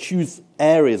we're going to choose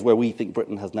areas where we think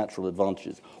Britain has natural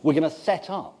advantages. We're going to set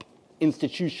up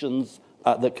institutions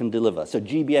that can deliver. So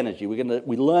GB Energy,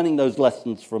 we're learning those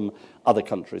lessons from other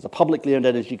countries. A publicly owned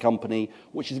energy company,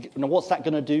 which is, what's that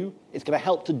going to do? It's going to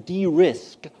help to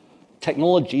de-risk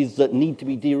technologies that need to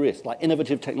be de-risked, like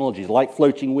innovative technologies like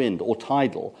floating wind or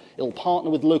tidal. It'll partner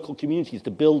with local communities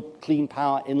to build clean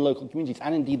power in local communities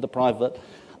and indeed the private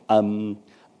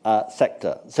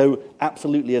sector. So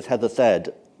absolutely, as Heather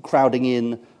said, crowding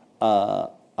in,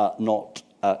 not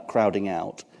crowding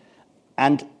out.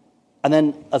 And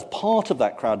then as part of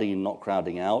that crowding in, not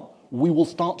crowding out, we will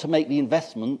start to make the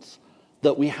investments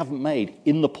that we haven't made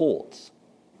in the ports.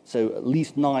 So at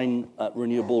least 9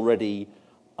 renewable-ready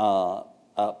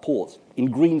ports, in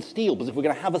green steel, because if we're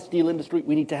going to have a steel industry,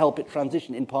 we need to help it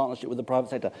transition in partnership with the private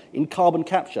sector, in carbon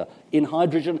capture, in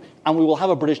hydrogen, and we will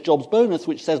have a British jobs bonus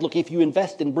which says, look, if you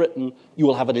invest in Britain, you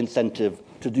will have an incentive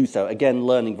to do so. Again,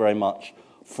 learning very much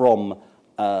from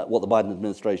what the Biden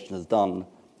administration has done,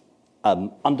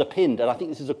 underpinned, and I think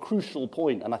this is a crucial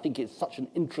point, and I think it's such an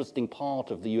interesting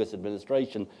part of the US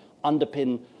administration,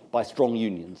 underpinned by strong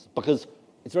unions, because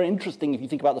it's very interesting if you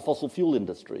think about the fossil fuel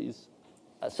industries.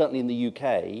 Certainly in the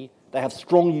UK, they have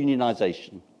strong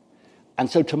unionisation. And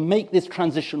so to make this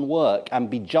transition work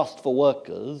and be just for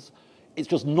workers, it's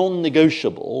just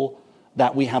non-negotiable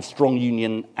that we have strong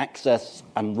union access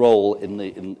and role in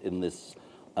this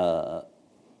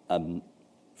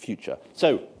future.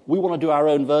 So we want to do our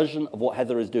own version of what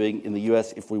Heather is doing in the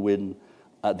US if we win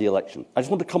the election. I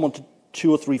just want to come on to 2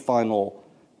 or 3 final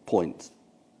points.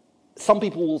 Some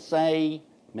people will say,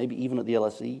 maybe even at the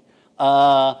LSE,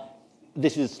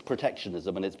 this is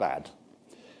protectionism and it's bad.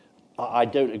 I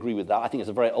don't agree with that. I think it's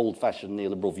a very old-fashioned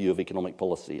neoliberal view of economic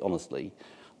policy, honestly.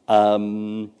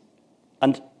 And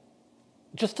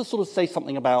just to sort of say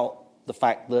something about the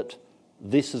fact that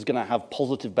this is going to have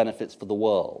positive benefits for the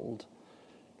world,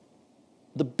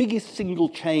 the biggest single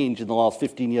change in the last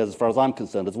 15 years, as far as I'm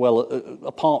concerned, as well,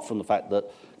 apart from the fact that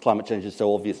climate change is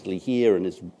so obviously here and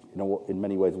is, in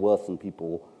many ways worse than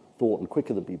people thought and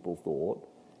quicker than people thought,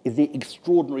 is the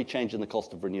extraordinary change in the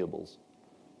cost of renewables.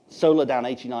 Solar down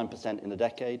 89% in a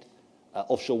decade,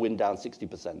 offshore wind down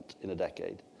 60% in a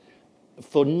decade.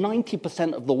 For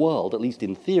 90% of the world, at least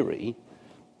in theory,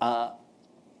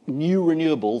 new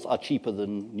renewables are cheaper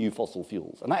than new fossil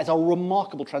fuels. And that is a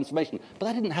remarkable transformation. But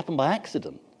that didn't happen by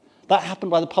accident. That happened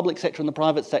by the public sector and the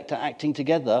private sector acting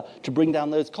together to bring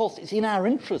down those costs. It's in our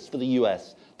interest for the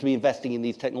US to be investing in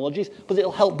these technologies, because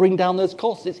it'll help bring down those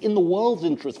costs. It's in the world's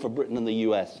interest for Britain and the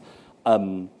US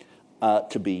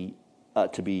to be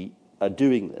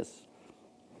doing this.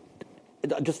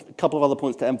 Just a couple of other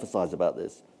points to emphasize about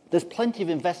this. There's plenty of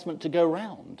investment to go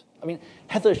around. I mean,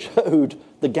 Heather showed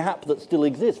the gap that still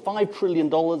exists. $5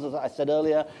 trillion, as I said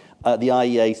earlier, the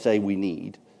IEA say we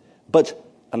need. But,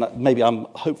 and maybe I'm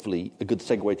hopefully a good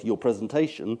segue to your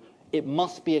presentation, it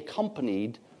must be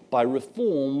accompanied by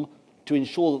reform to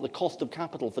ensure that the cost of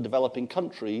capital for developing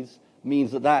countries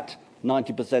means that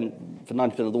 90%, for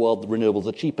 90% of the world, the renewables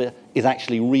are cheaper, is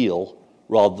actually real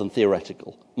rather than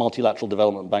theoretical. Multilateral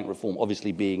development bank reform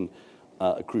obviously being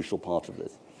a crucial part of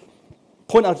this.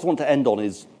 Point I just want to end on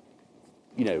is,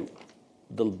 the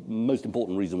most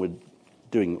important reason we're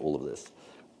doing all of this,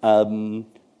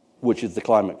 which is the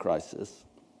climate crisis.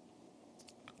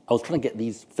 I was trying to get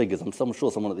these figures. I'm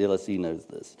sure someone at the LSE knows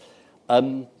this.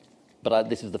 But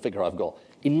this is the figure I've got.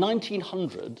 In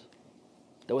 1900,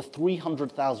 there were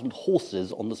 300,000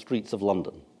 horses on the streets of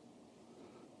London.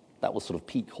 That was sort of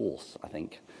peak horse, I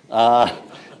think.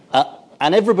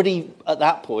 And everybody at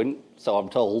that point, so I'm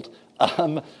told,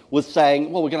 was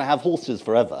saying, well, we're going to have horses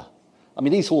forever. I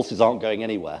mean, these horses aren't going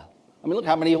anywhere. I mean, look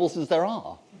how many horses there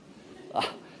are.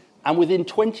 And within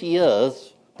 20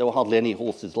 years, there were hardly any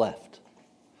horses left.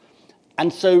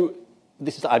 And so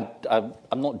this is, I'm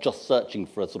not just searching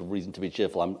for a sort of reason to be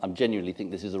cheerful. I genuinely think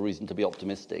this is a reason to be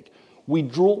optimistic. We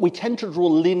tend to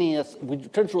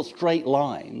draw straight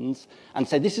lines and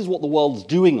say this is what the world's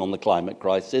doing on the climate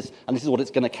crisis and this is what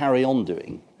it's going to carry on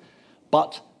doing.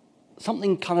 But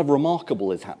something kind of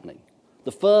remarkable is happening.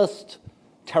 The first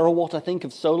terawatt, I think,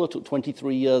 of solar took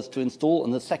 23 years to install,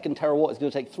 and the second terawatt is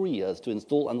going to take 3 years to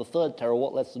install, and the third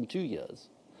terawatt less than 2 years.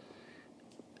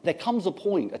 There comes a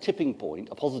point, a tipping point,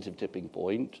 a positive tipping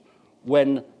point,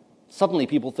 when suddenly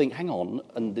people think, hang on,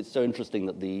 and it's so interesting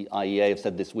that the IEA have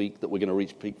said this week that we're going to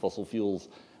reach peak fossil fuels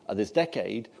this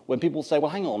decade, when people say, well,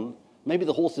 hang on, maybe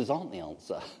the horses aren't the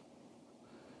answer.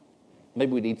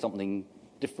 Maybe we need something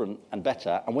different and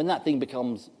better. And when that thing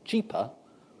becomes cheaper,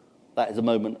 that is a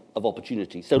moment of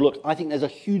opportunity. So look, I think there's a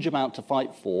huge amount to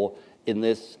fight for in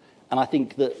this. And I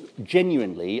think that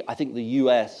genuinely, I think the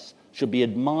US should be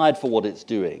admired for what it's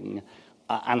doing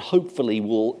and hopefully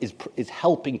is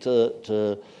helping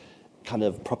to kind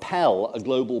of propel a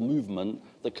global movement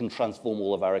that can transform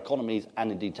all of our economies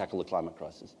and indeed tackle the climate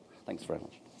crisis. Thanks very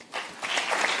much.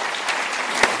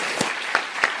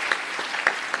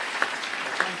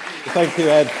 Thank you,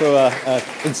 Ed, for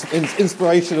an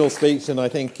inspirational speech. And I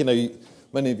think,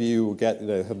 many of you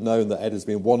will have known that Ed has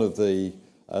been one of the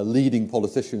leading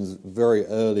politicians very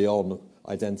early on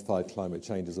identified climate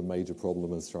change as a major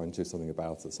problem and is trying to do something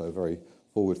about it. So a very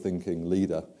forward-thinking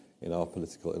leader in our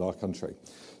country.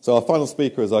 So our final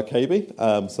speaker is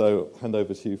Arkebe. So hand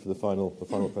over to you for the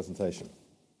final presentation.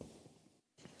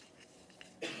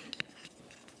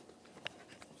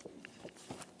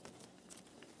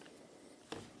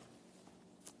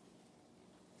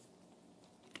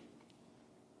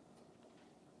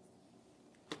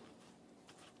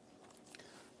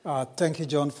 Thank you,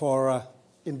 John, for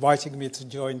inviting me to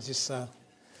join this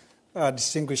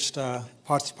distinguished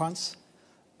participants.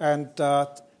 And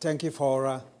thank you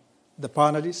for the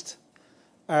panelists.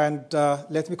 And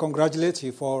let me congratulate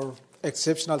you for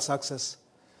exceptional success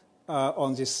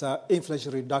on this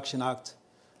Inflation Reduction Act,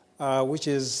 which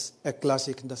is a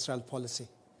classic industrial policy.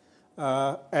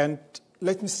 And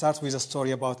let me start with a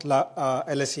story about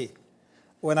LSE.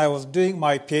 When I was doing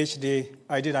my PhD,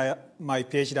 I did my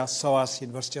PhD at SOAS,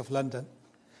 University of London,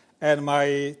 and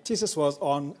my thesis was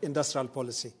on industrial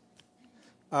policy.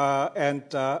 And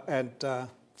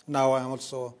now I'm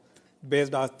also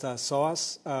based at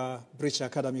SOAS, British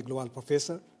Academy Global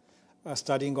Professor,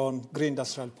 studying on green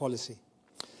industrial policy.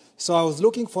 So I was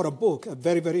looking for a book, a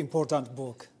very, very important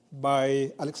book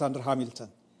by Alexander Hamilton.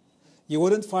 You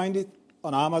wouldn't find it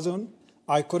on Amazon.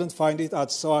 I couldn't find it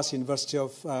at SOAS University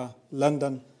of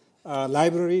London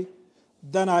library.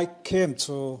 Then I came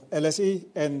to LSE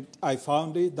and I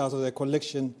found it. That was a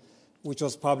collection which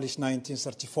was published in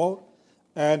 1934.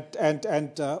 And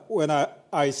when I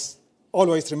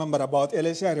always remember about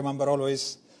LSE, I remember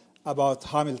always about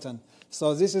Hamilton.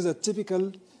 So this is a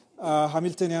typical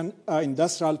Hamiltonian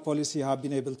industrial policy I have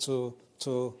been able to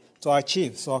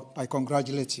achieve. So I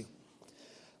congratulate you.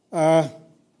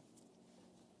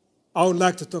 I would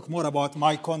like to talk more about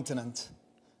my continent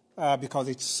because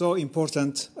it's so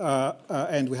important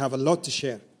and we have a lot to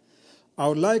share. I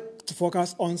would like to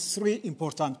focus on 3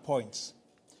 important points,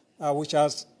 which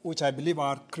I believe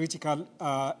are critical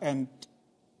and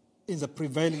in the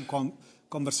prevailing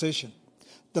conversation.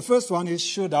 The first one is,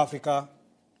 should Africa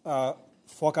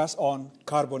focus on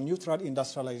carbon neutral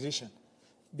industrialization?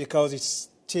 Because it's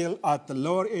still at the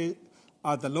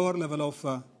lower level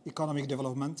of economic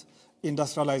development.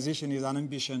 Industrialization is an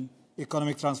ambition.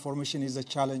 Economic transformation is a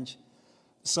challenge.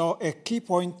 So a key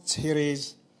point here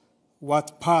is,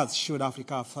 what path should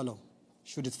Africa follow?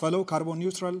 Should it follow carbon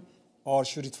neutral, or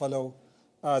should it follow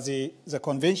the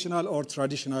conventional or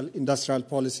traditional industrial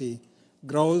policy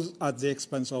growth at the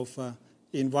expense of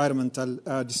environmental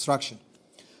destruction?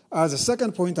 As a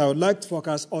second point, I would like to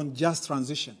focus on just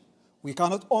transition. We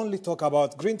cannot only talk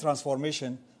about green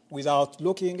transformation without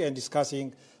looking and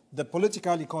discussing the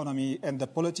political economy and the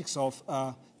politics of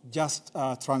just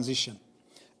transition.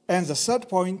 And the third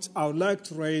point, I would like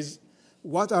to raise,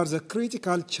 what are the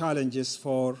critical challenges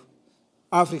for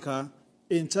Africa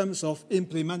in terms of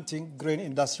implementing green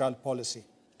industrial policy?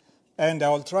 And I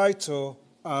will try to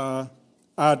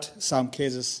add some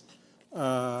cases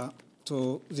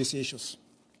to these issues.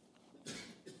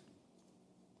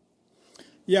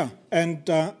 Yeah, and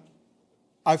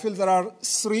I feel there are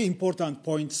 3 important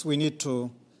points we need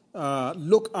to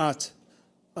look at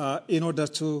in order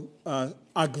to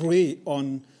agree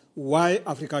on why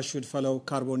Africa should follow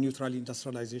carbon neutral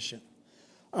industrialization.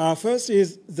 First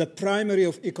is the primary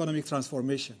of economic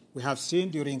transformation. We have seen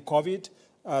during COVID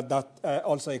that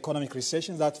also economic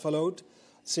recession that followed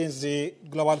since the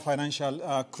global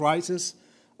financial crisis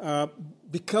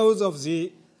because of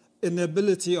the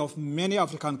inability of many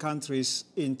African countries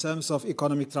in terms of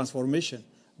economic transformation,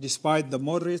 despite the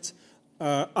moderate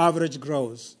average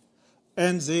growth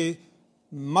and the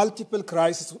multiple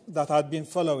crises that had been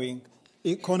following.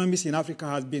 Economies in Africa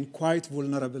have been quite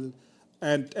vulnerable,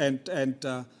 and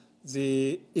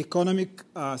the economic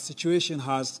situation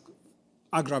has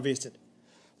aggravated.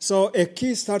 So a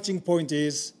key starting point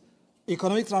is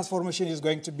economic transformation is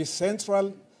going to be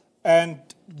central And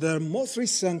the most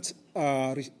recent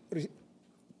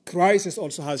crisis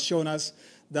also has shown us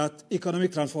that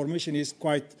economic transformation is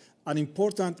quite an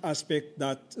important aspect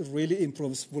that really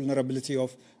improves vulnerability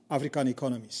of African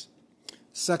economies.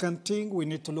 Second thing we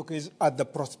need to look is at the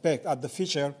prospect, at the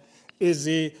future, is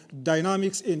the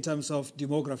dynamics in terms of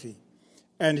demography.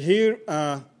 And here,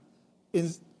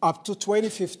 up to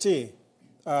 2050,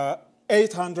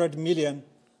 800 million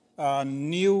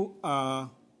new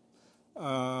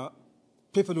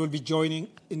people will be joining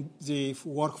in the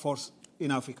workforce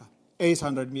in Africa,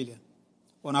 800 million.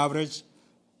 On average,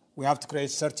 we have to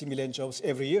create 30 million jobs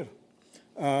every year.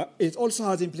 It also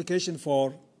has implication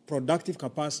for productive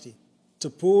capacity to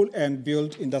pool and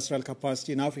build industrial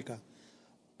capacity in Africa.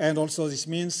 And also this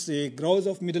means the growth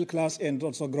of middle class and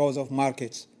also growth of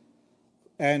markets,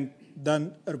 and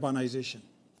then urbanization.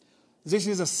 This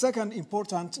is a second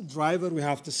important driver we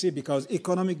have to see, because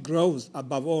economic growth,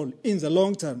 above all, in the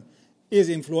long term, is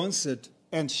influenced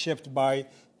and shaped by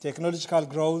technological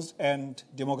growth and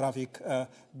demographic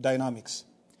dynamics.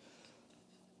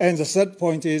 And the third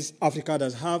point is Africa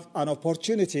does have an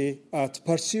opportunity to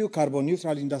pursue carbon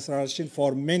neutral industrialization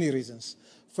for many reasons.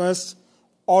 First,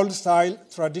 old-style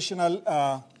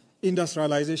traditional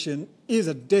industrialization is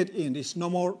a dead end. It's no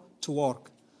more to work.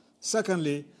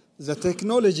 Secondly, the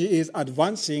technology is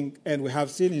advancing, and we have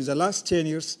seen in the last 10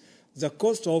 years, the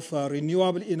cost of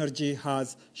renewable energy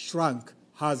has shrunk,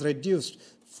 has reduced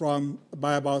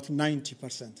by about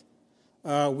 90%.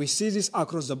 We see this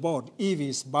across the board,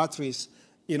 EVs, batteries,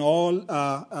 in all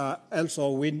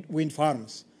also wind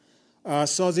farms.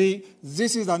 So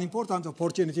this is an important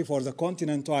opportunity for the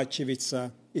continent to achieve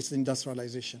its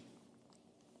industrialization.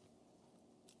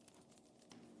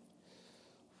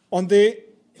 On the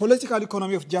political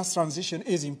economy of just transition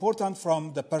is important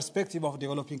from the perspective of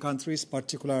developing countries,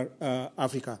 particularly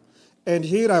Africa. And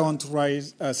here I want to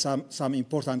raise some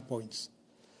important points.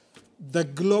 The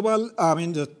global,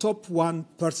 the top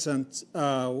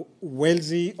 1%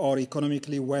 wealthy or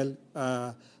economically well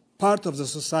part of the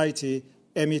society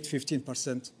emit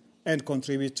 15% and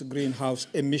contribute to greenhouse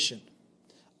emission.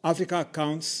 Africa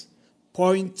accounts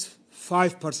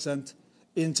 0.5%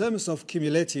 in terms of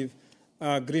cumulative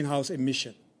greenhouse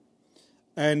emission.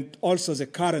 And also the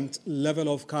current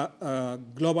level of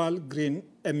global green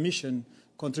emission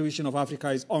contribution of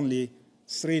Africa is only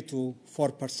 3 to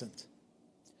 4%.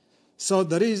 So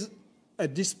there is a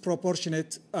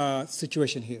disproportionate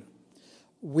situation here.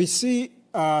 We see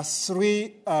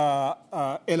three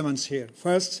elements here.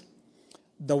 First,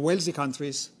 the wealthy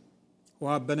countries who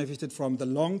have benefited from the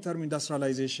long-term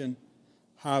industrialization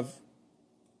have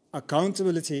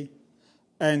accountability.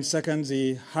 And second,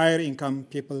 the higher income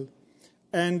people.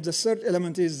 And the third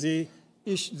element is the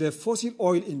fossil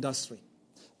oil industry.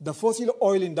 The fossil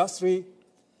oil industry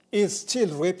is still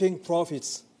reaping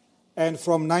profits. And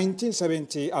from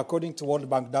 1970, according to World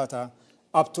Bank data,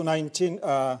 up to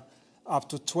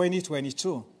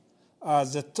 2022,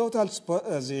 the total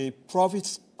the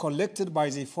profits collected by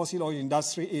the fossil oil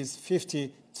industry is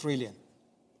 50 trillion.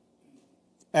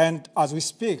 And as we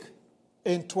speak,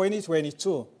 in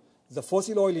 2022, the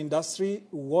fossil oil industry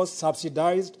was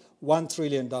subsidized $1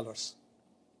 trillion.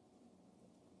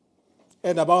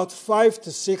 And about $5 to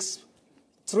 $6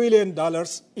 trillion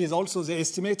is also the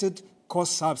estimated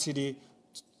cost subsidy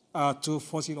to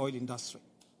fossil oil industry.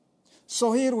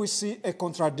 So here we see a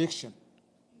contradiction.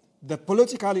 The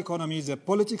political economy, the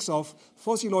politics of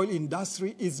fossil oil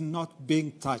industry is not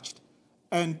being touched.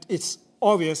 And it's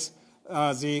obvious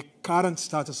the current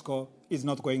status quo is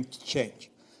not going to change.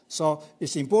 So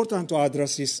it's important to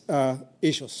address these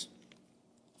issues.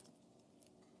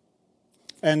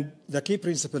 And the key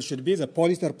principle should be the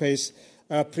polluter pays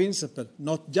principle,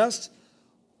 not just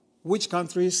which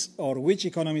countries or which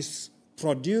economies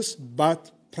produce,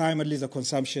 but primarily the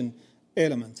consumption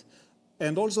element.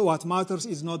 And also what matters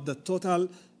is not the total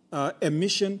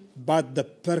emission, but the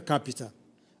per capita.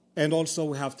 And also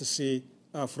we have to see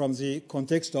from the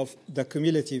context of the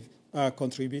cumulative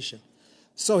contribution.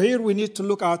 So here we need to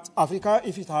look at Africa.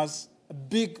 If it has a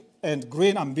big and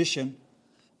green ambition,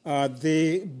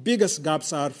 the biggest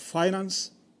gaps are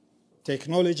finance,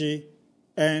 technology,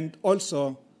 and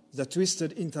also the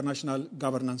twisted international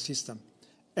governance system.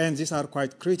 And these are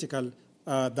quite critical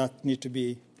that need to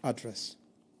be addressed.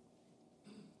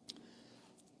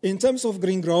 In terms of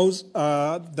green growth,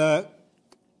 the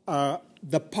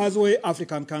pathway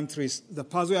African countries, the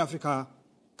pathway Africa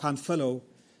can follow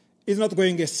is not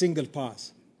going a single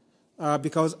path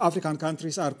because African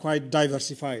countries are quite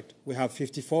diversified. We have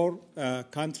 54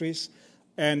 countries,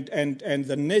 and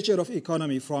the nature of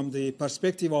economy from the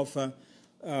perspective of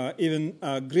even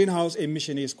greenhouse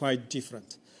emission is quite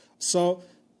different. So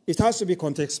it has to be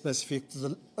context-specific,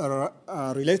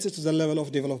 related to the level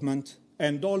of development,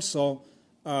 and also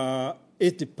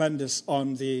it depends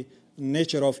on the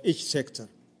nature of each sector.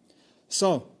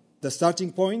 So the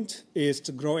starting point is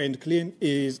to grow and clean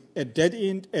is a dead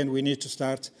end, and we need to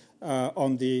start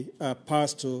on the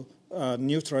path to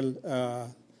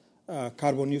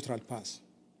carbon neutral path.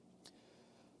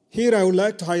 Here I would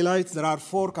like to highlight there are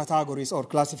 4 categories or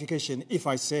classification, if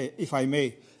I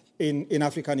may, in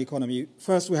African economy.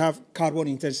 First, we have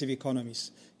carbon-intensive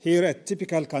economies. Here, a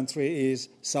typical country is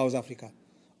South Africa.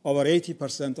 Over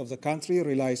 80% of the country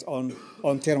relies on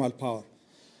thermal power.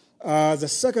 The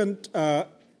second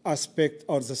aspect,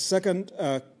 or the second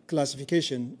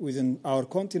classification within our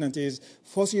continent, is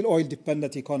fossil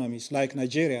oil-dependent economies, like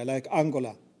Nigeria, like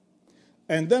Angola.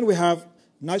 And then we have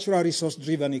natural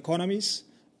resource-driven economies,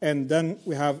 and then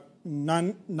we have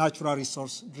non-natural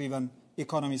resource-driven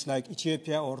economies like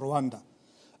Ethiopia or Rwanda.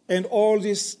 And all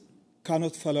these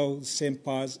cannot follow the same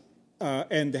path,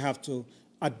 and they have to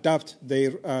adapt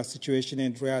their situation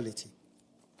and reality.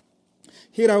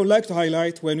 Here I would like to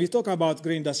highlight, when we talk about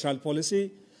green industrial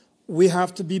policy, we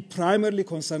have to be primarily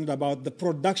concerned about the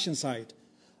production side.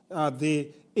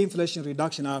 The Inflation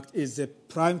Reduction Act is the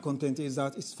prime content, is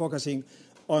that it's focusing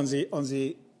on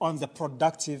the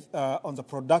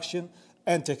production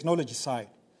and technology side.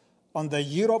 On the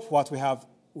Europe, what we have,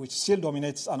 which still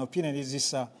dominates an opinion, is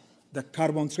this the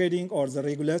carbon trading or the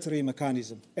regulatory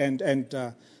mechanism, and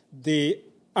the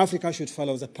Africa should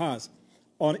follow the path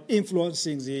on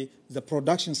influencing the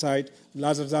production side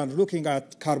rather than looking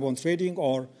at carbon trading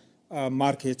or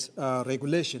market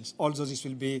regulations. Although this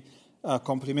will be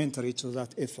complementary to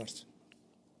that effort.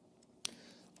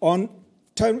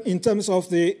 In terms of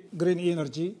the green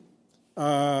energy,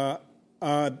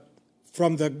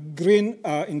 from the green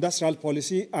industrial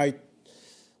policy,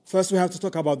 first we have to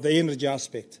talk about the energy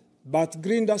aspect. But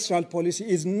green industrial policy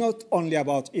is not only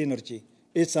about energy.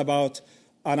 It's about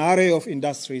an array of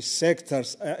industries,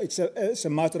 sectors. It's a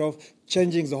matter of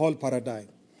changing the whole paradigm.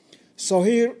 So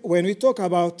here, when we talk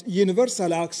about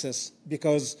universal access,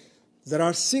 because there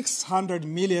are 600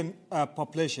 million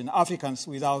population, Africans,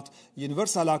 without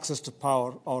universal access to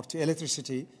power or to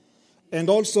electricity, and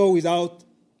also without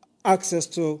access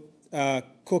to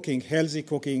cooking, healthy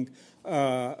cooking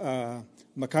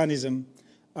mechanism,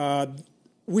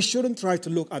 we shouldn't try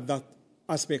to look at that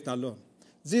aspect alone.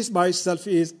 This by itself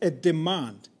is a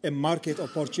demand, a market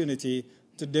opportunity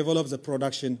to develop the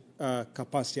production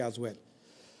capacity as well.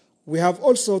 We have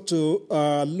also to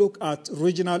look at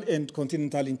regional and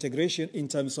continental integration in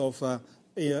terms of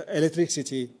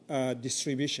electricity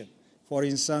distribution. For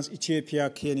instance, Ethiopia,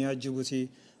 Kenya, Djibouti,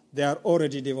 they are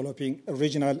already developing a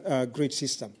regional grid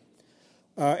system.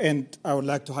 And I would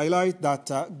like to highlight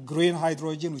that green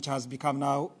hydrogen, which has become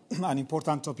now an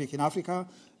important topic in Africa,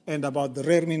 and about the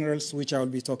rare minerals, which I will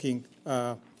be talking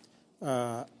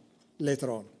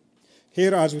later on.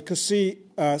 Here, as we can see,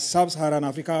 sub-Saharan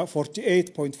Africa,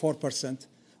 48.4%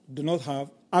 do not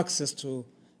have access to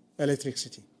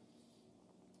electricity.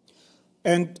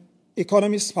 And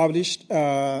economists published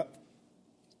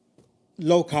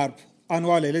low-carb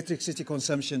annual electricity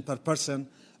consumption per person,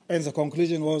 and the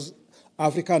conclusion was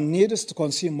Africa needs to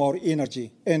consume more energy.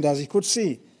 And as you could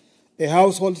see, a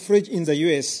household fridge in the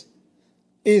US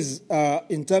is,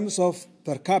 in terms of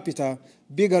per capita,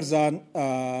 bigger than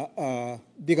a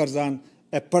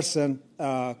person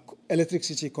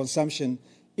electricity consumption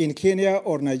in Kenya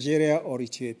or Nigeria or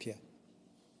Ethiopia.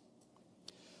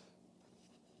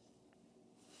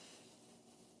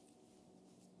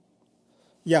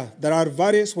 Yeah, there are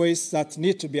various ways that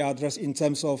need to be addressed in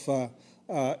terms of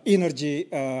energy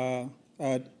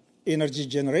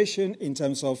generation, in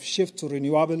terms of shift to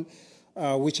renewable,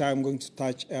 which I'm going to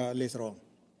touch later on.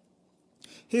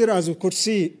 Here, as we could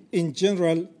see, in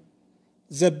general,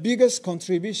 the biggest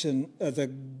contributor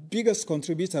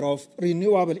of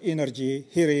renewable energy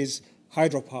here is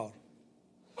hydropower.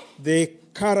 The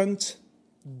current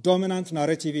dominant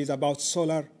narrative is about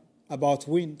solar, about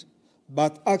wind,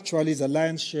 but actually the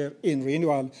lion's share in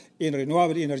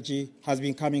renewable energy has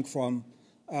been coming from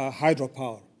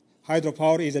hydropower.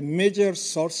 Hydropower is a major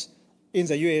source in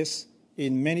the US,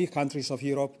 in many countries of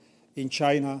Europe, in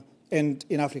China, and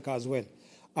in Africa as well.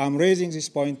 I'm raising this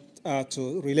point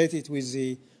to relate it with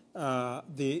the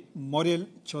model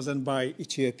chosen by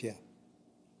Ethiopia.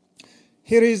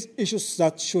 Here is issues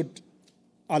that should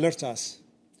alert us.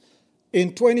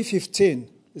 In 2015,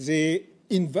 the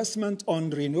investment on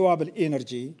renewable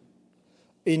energy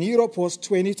in Europe was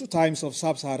 22 times of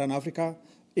sub-Saharan Africa.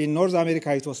 In North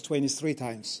America, it was 23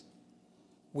 times.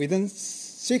 Within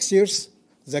 6 years,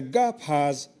 the gap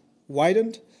has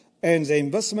widened, And the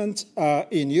investment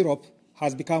in Europe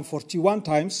has become 41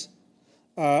 times,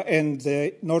 and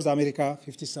North America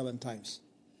 57 times.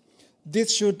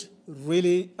 This should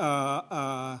really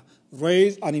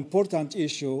raise an important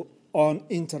issue on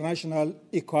international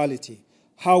equality,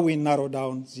 how we narrow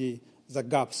down the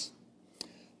gaps.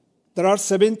 There are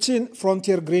 17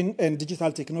 frontier green and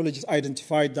digital technologies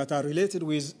identified that are related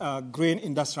with green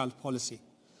industrial policy.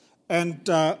 And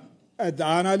the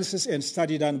analysis and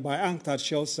study done by UNCTAD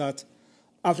shows that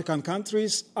African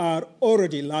countries are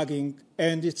already lagging,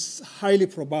 and it's highly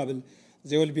probable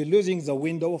they will be losing the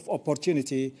window of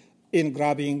opportunity in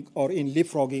grabbing or in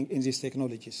leapfrogging in these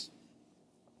technologies.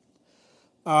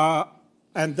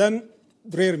 And then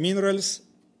rare minerals,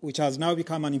 which has now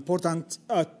become an important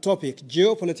topic,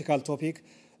 geopolitical topic,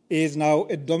 is now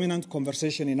a dominant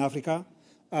conversation in Africa.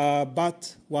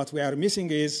 But what we are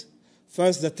missing is,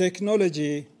 first, the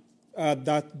technology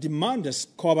that demands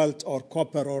cobalt or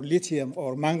copper or lithium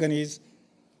or manganese,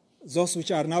 those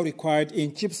which are now required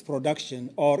in chips production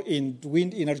or in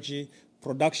wind energy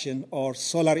production or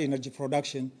solar energy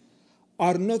production,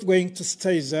 are not going to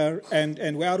stay there,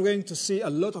 and we are going to see a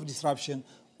lot of disruption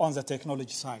on the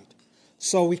technology side.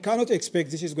 So we cannot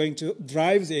expect this is going to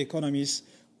drive the economies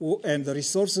and the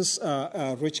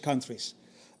resources-rich countries.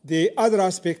 The other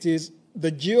aspect is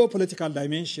the geopolitical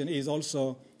dimension is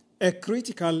also a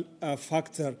critical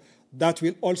factor that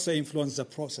will also influence the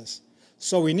process.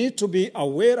 So we need to be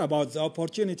aware about the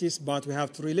opportunities, but we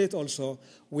have to relate also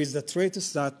with the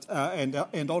threats that,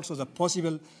 and also the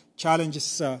possible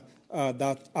challenges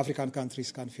that African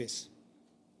countries can face.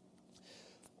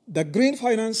 The green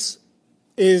finance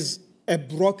is a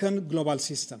broken global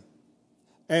system.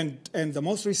 And the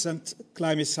most recent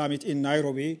climate summit in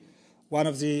Nairobi, one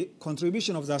of the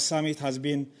contributions of that summit has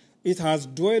been, it has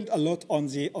dwelled a lot on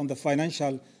the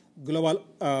financial global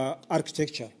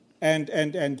architecture. And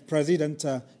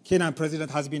Kenyan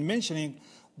president has been mentioning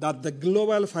that the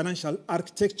global financial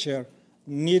architecture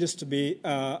needs to be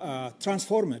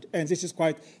transformed. And this is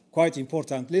quite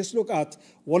important. Let's look at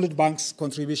World Bank's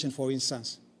contribution, for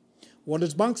instance.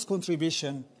 World Bank's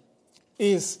contribution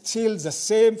is still the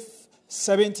same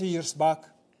 70 years back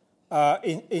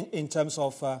in terms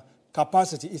of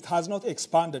capacity. It has not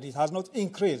expanded. It has not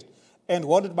increased. And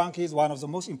World Bank is one of the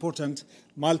most important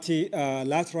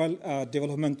multilateral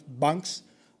development banks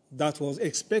that was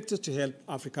expected to help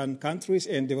African countries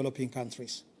and developing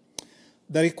countries.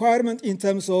 The requirement in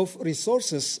terms of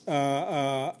resources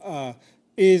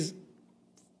is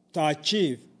to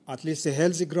achieve at least a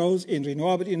healthy growth in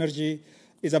renewable energy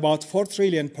is about 4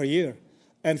 trillion per year.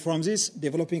 And from this,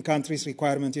 developing countries'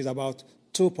 requirement is about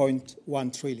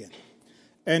 2.1 trillion.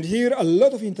 And here, a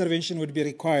lot of intervention would be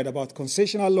required about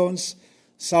concessional loans,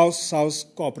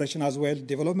 South-South cooperation as well,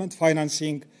 development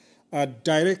financing,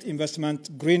 direct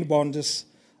investment, green bonds,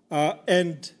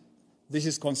 and this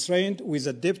is constrained with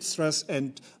the debt stress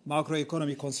and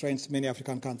macroeconomic constraints many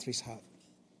African countries have.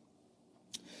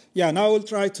 Yeah, now we'll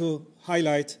try to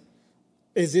highlight,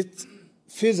 is it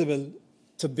feasible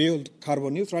to build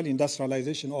carbon-neutral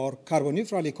industrialization or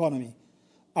carbon-neutral economy?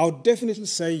 I would definitely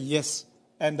say yes,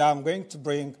 and I'm going to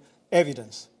bring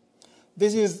evidence.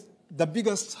 This is the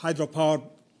biggest hydropower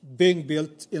being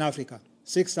built in Africa,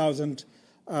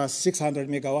 6,600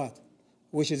 megawatt,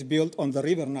 which is built on the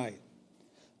River Nile.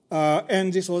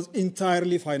 And this was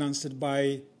entirely financed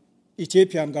by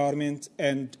Ethiopian government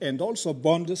and also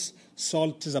bonds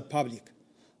sold to the public.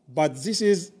 But this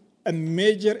is a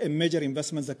major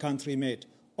investment the country made.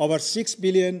 Over 6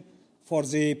 billion for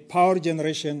the power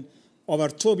generation, over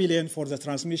 2 billion for the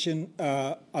transmission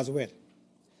as well.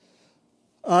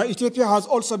 Ethiopia has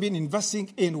also been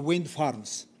investing in wind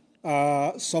farms.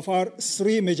 So far,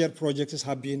 3 major projects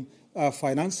have been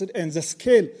financed, and the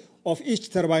scale of each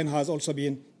turbine has also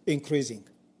been increasing.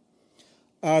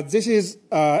 This is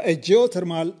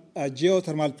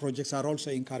geothermal projects are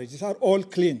also encouraged. These are all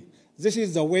clean. This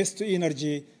is the waste to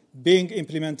energy being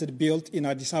implemented, built in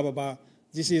Addis Ababa.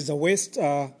 This is the waste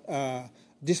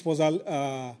disposal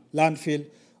landfill,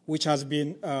 which has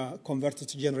been converted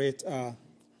to generate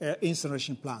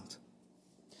incineration plant.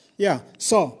 Yeah,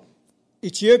 so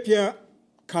Ethiopia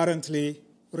currently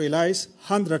relies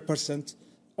 100%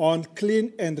 on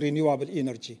clean and renewable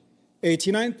energy.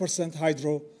 89%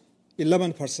 hydro,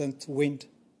 11% wind.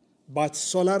 But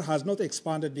solar has not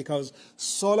expanded because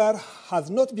solar has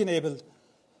not been able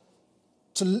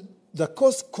to, the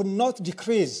cost could not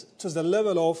decrease to the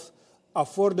level of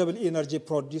affordable energy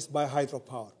produced by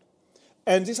hydropower.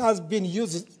 And this has been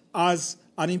used as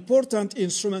an important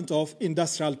instrument of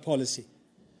industrial policy.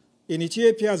 In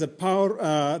Ethiopia,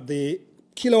 the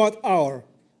kilowatt hour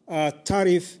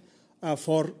tariff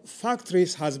for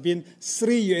factories has been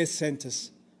 3 US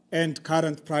cents, and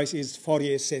current price is 4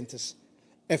 US cents,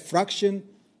 a fraction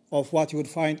of what you would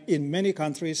find in many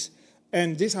countries.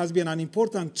 And this has been an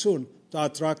important tool to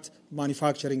attract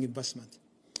manufacturing investment.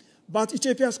 But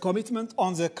Ethiopia's commitment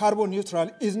on the carbon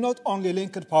neutral is not only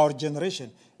linked to power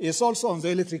generation, it's also on the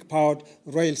electric-powered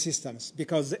rail systems,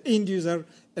 because the end-user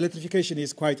electrification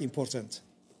is quite important.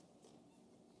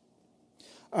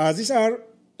 These are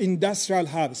industrial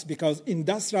hubs, because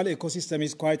industrial ecosystem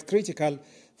is quite critical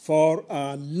for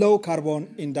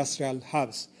low-carbon industrial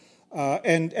hubs.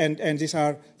 And these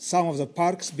are some of the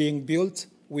parks being built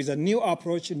with a new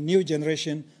approach, new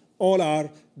generation. All are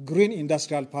green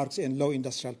industrial parks and low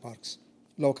industrial parks,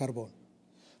 low carbon.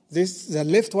 The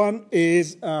left one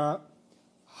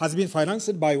has been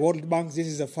financed by World Bank. This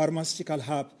is a pharmaceutical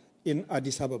hub in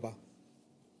Addis Ababa.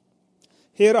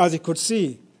 Here, as you could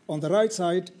see, on the right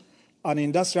side, an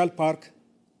industrial park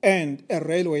and a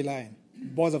railway line,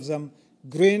 both of them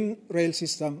green rail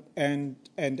system and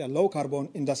a low carbon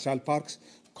industrial parks,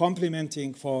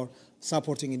 complementing for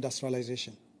supporting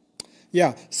industrialization.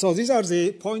 Yeah, so these are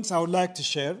the points I would like to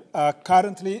share.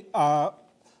 Currently,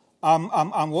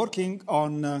 I'm working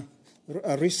on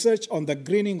research on the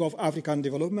greening of African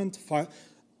development,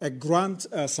 a grant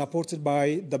supported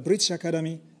by the British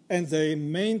Academy, and the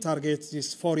main target,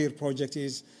 this 4-year project,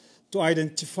 is to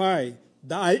identify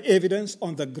the evidence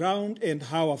on the ground and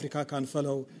how Africa can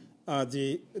follow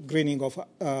the greening of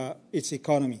its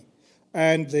economy.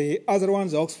 And the other one,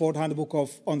 the Oxford Handbook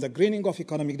on the Greening of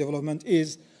Economic Development,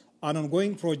 is an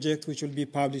ongoing project which will be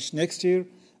published next year.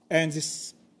 And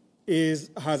this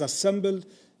has assembled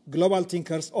global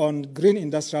thinkers on green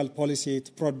industrial policy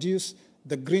to produce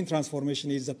the green transformation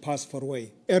is the path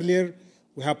forward. Earlier,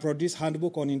 we have produced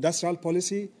handbook on industrial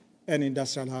policy and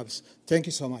industrial hubs. Thank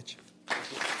you so much.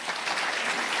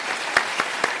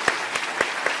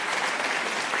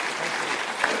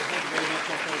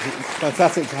 It's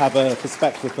fantastic to have a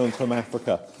perspective from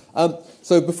Africa.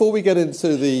 So before we get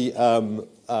into the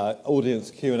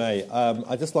audience Q&A,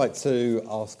 I'd just like to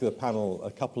ask the panel a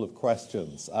couple of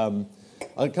questions.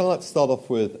 I'd kind of like to start off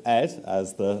with Ed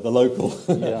as the local,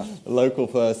 the local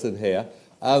person here.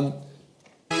 Yeah,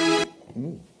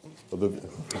 the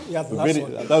video,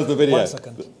 that was the video. 1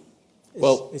 second.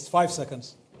 It's 5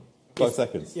 seconds. 5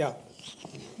 seconds? Yeah.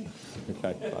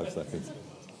 Okay, 5 seconds.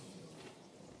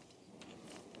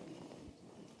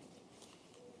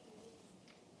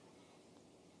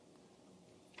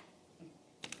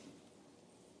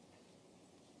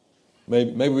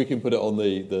 Maybe we can put it on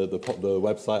the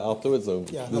website afterwards.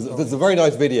 Yeah, there's a very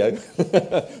nice video,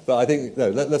 but I think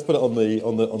let's put it on the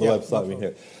website. We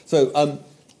hear. So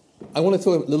I want to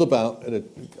talk a little about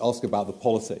ask about the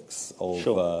politics of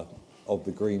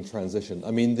the green transition.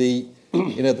 I mean the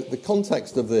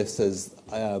context of this is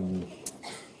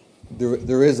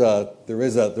there is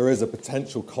a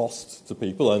potential cost to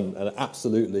people, and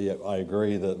absolutely I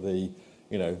agree that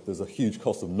there's a huge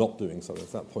cost of not doing so.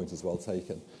 That point is well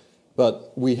taken.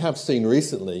 But we have seen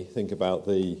recently, think about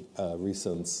the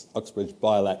recent Uxbridge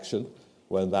by-election,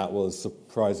 when that was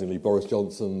surprisingly Boris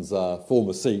Johnson's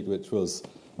former seat, which was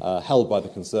held by the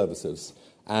Conservatives.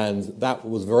 And that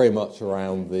was very much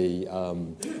around the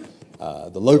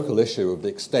local issue of the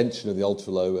extension of the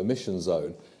ultra-low emission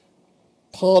zone.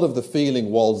 Part of the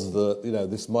feeling was that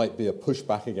this might be a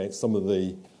pushback against some of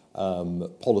the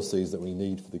policies that we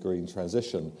need for the green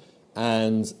transition.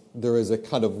 And there is a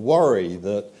kind of worry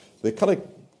that the kind of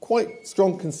quite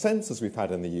strong consensus we've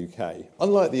had in the UK,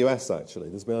 unlike the US actually,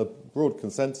 there's been a broad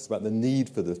consensus about the need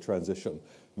for this transition,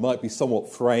 might be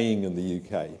somewhat fraying in the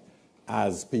UK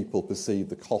as people perceive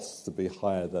the costs to be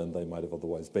higher than they might have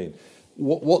otherwise been.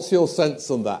 What's your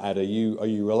sense on that, Ed? Are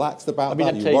you relaxed about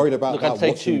that? Are you worried about that?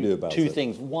 What should you do about it? Two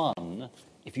things. One,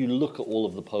 if you look at all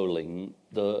of the polling,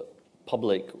 the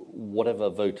public, whatever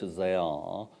voters they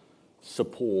are,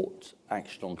 support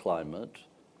action on climate,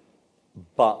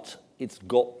 but it's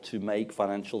got to make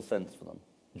financial sense for them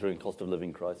during cost of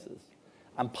living crisis.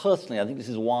 And personally, I think this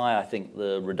is why I think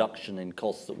the reduction in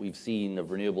costs that we've seen of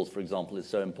renewables, for example, is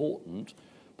so important.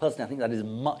 Personally, I think that is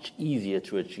much easier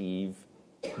to achieve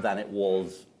than it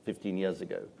was 15 years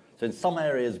ago. So in some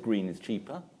areas, green is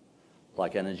cheaper,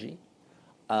 like energy.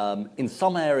 In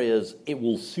some areas, it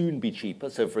will soon be cheaper.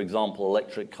 So, for example,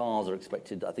 electric cars are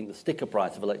expected, I think the sticker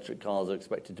price of electric cars are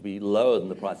expected to be lower than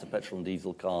the price of petrol and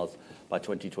diesel cars by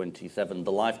 2027.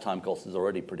 The lifetime cost is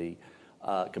already pretty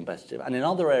competitive. And in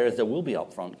other areas, there will be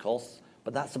upfront costs,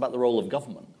 but that's about the role of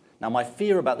government. Now, my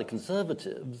fear about the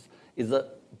Conservatives is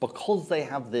that because they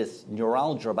have this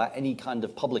neuralgia about any kind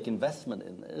of public investment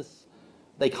in this,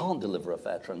 They can't deliver a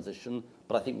fair transition,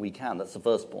 but I think we can. That's the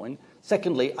first point.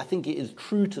 Secondly, I think it is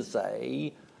true to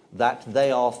say that they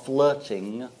are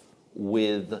flirting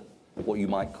with what you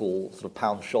might call sort of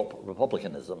pound shop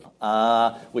republicanism,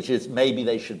 which is maybe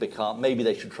they should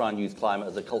try and use climate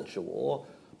as a culture war.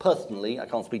 Personally, I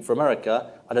can't speak for America.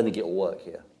 I don't think it will work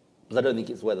here, because I don't think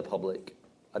it's where the public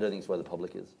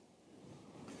is.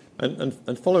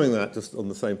 And following that, just on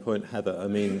the same point, Heather, I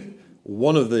mean,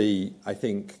 one of the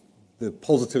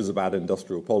positives about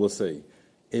industrial policy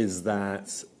is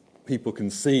that people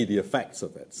can see the effects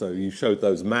of it. So you showed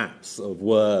those maps of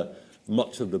where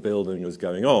much of the building is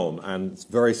going on, and it's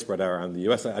very spread out around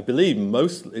the US. I believe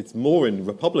it's more in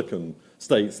Republican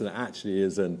states than it actually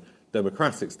is in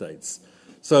Democratic states.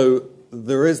 So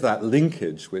there is that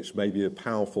linkage, which may be a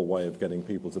powerful way of getting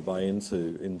people to buy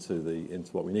into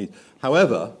what we need.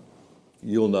 However,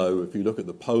 you'll know if you look at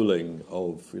the polling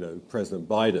of President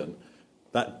Biden,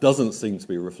 that doesn't seem to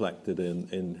be reflected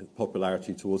in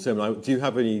popularity towards him. Do you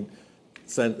have any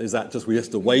sense? Is that just we have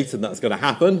to wait and that's going to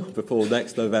happen before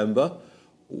next November?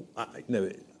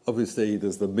 Obviously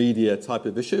there's the media type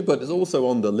of issue, but it's also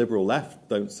on the liberal left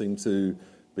don't seem to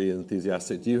be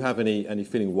enthusiastic. Do you have any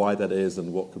feeling why that is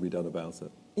and what could be done about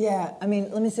it? Yeah, I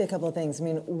mean, let me say a couple of things. I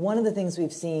mean, one of the things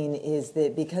we've seen is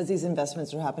that because these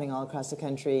investments are happening all across the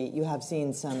country, you have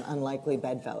seen some unlikely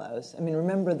bedfellows. I mean,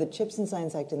 remember the CHIPS and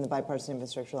Science Act and the Bipartisan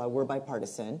Infrastructure Law were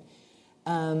bipartisan.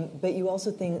 But you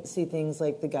also see things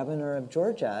like the governor of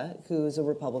Georgia, who's a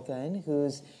Republican,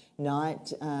 who's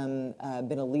not been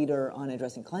a leader on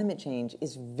addressing climate change,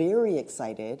 is very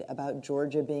excited about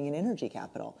Georgia being an energy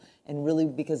capital, and really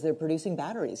because they're producing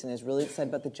batteries, and is really excited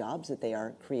about the jobs that they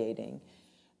are creating.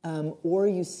 Or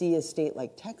you see a state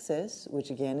like Texas,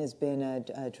 which again has been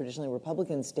a traditionally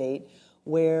Republican state,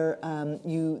 where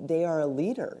they are a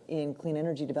leader in clean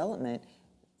energy development.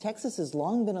 Texas has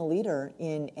long been a leader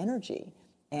in energy,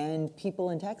 and people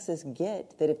in Texas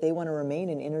get that if they want to remain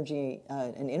an energy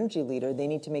leader, they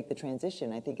need to make the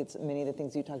transition. I think it's many of the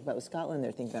things you talked about with Scotland.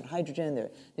 They're thinking about hydrogen. They're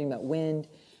thinking about wind.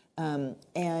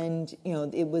 And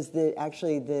it was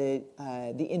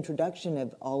the introduction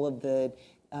of all of the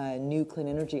new clean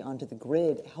energy onto the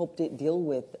grid helped it deal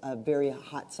with a very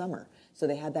hot summer. So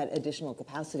they had that additional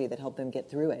capacity that helped them get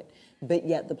through it. But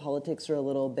yet the politics are a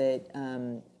little bit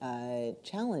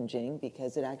challenging,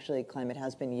 because climate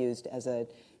has been used as a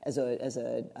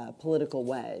political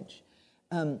wedge.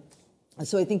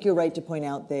 So I think you're right to point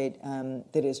out that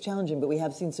that is challenging, but we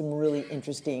have seen some really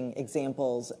interesting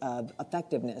examples of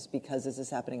effectiveness because this is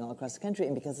happening all across the country,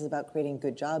 and because it's about creating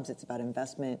good jobs, it's about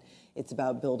investment, it's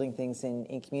about building things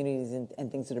in communities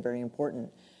and things that are very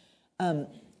important.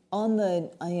 On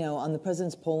the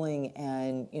president's polling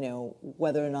and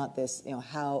whether or not this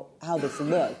how this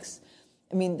looks,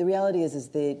 I mean the reality is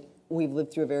that we've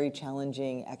lived through a very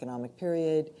challenging economic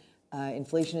period.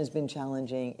 Inflation has been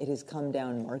challenging. It has come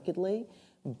down markedly,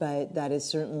 but that has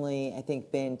certainly, I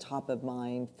think, been top of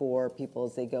mind for people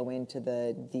as they go into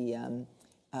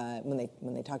when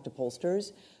they talk to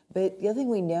pollsters. But the other thing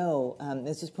we know,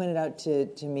 this was pointed out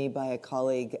to me by a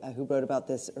colleague who wrote about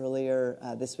this earlier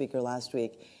this week or last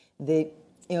week, that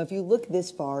if you look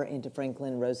this far into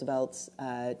Franklin Roosevelt's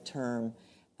term,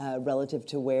 relative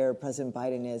to where President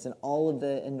Biden is and all of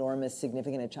the enormous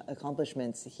significant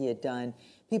accomplishments he had done,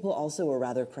 people also were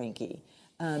rather cranky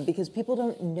because people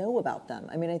don't know about them.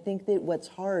 I mean, I think that what's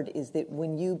hard is that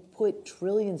when you put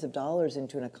trillions of dollars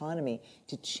into an economy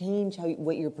to change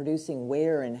what you're producing,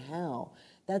 where and how,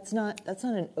 that's not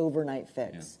an overnight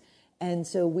fix. Yeah. And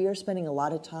so we are spending a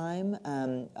lot of time.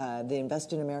 The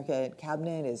Invest in America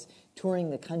cabinet is touring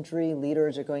the country.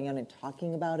 Leaders are going out and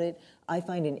talking about it. I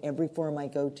find in every forum I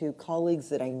go to, colleagues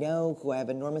that I know, who I have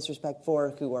enormous respect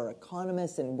for, who are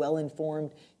economists and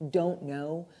well-informed, don't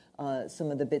know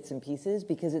some of the bits and pieces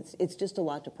because it's just a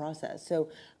lot to process. So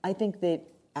I think that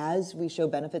as we show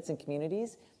benefits in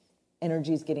communities,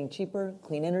 energy is getting cheaper.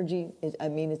 Clean energy is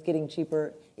getting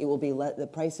cheaper. It will be the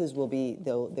prices will be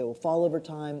they will fall over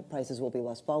time. Prices will be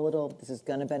less volatile. This is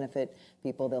going to benefit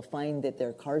people. They'll find that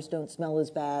their cars don't smell as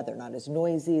bad. They're not as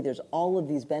noisy. There's all of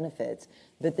these benefits,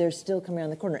 but they're still coming around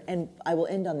the corner. And I will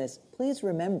end on this. Please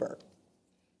remember,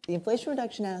 the Inflation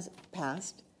Reduction Act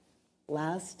passed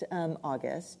last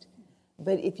August.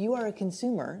 But if you are a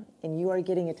consumer and you are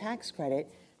getting a tax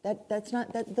credit,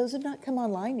 those have not come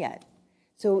online yet.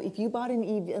 So if you bought an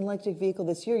electric vehicle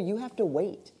this year, you have to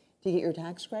wait to get your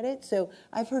tax credit. So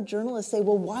I've heard journalists say,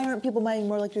 well, why aren't people buying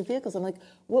more electric vehicles? I'm like,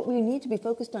 what we need to be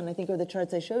focused on, I think, are the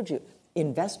charts I showed you.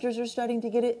 Investors are starting to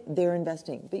get it. They're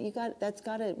investing. But that's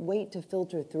got to wait to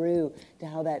filter through to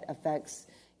how that affects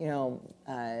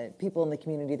people in the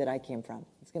community that I came from.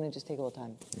 It's going to just take a little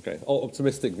time. Okay,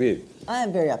 optimistic view. I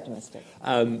am very optimistic.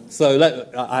 So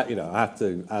I have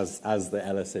to, as the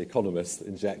LSE economist,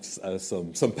 inject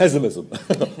some pessimism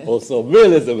or some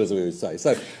realism, as we would say.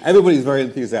 So everybody's very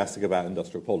enthusiastic about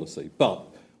industrial policy, but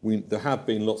there have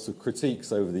been lots of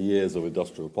critiques over the years of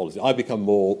industrial policy. I've become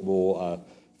more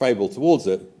favourable towards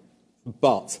it,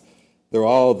 but there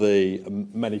are the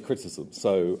many criticisms.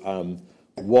 So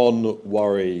one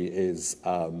worry is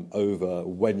over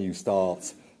when you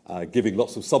start giving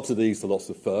lots of subsidies to lots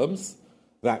of firms.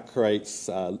 That creates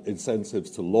incentives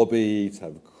to lobby, to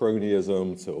have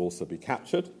cronyism, to also be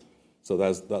captured. So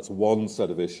that's one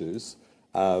set of issues.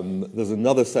 There's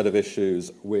another set of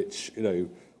issues which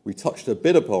we touched a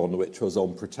bit upon, which was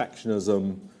on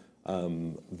protectionism,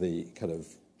 the kind of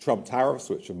Trump tariffs,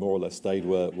 which have more or less stayed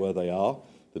where they are,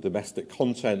 the domestic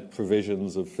content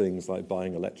provisions of things like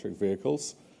buying electric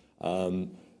vehicles.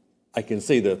 I can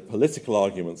see the political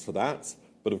arguments for that,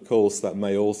 but of course that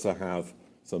may also have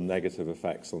some negative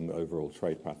effects on the overall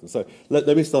trade pattern. So let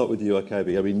me start with you,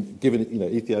 Arkebe. I mean, given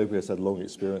Ethiopia has had long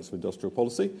experience with industrial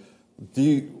policy,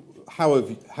 how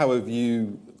have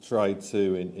you tried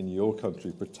to, in your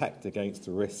country, protect against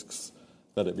the risks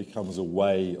that it becomes a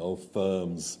way of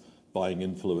firms buying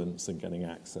influence and getting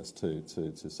access to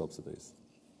subsidies?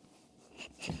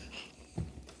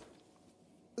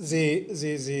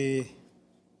 The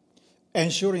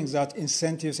ensuring that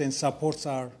incentives and supports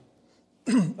are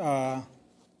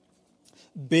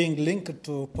being linked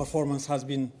to performance has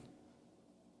been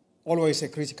always a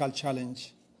critical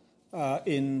challenge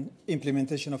in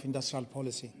implementation of industrial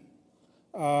policy.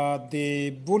 The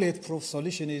bulletproof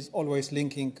solution is always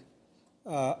linking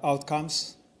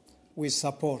outcomes with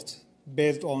support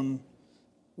based on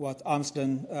what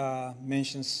Amsden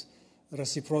mentions,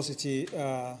 reciprocity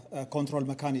control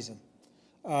mechanism.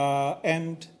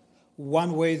 And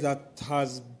one way that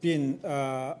has been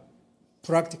a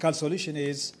practical solution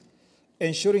is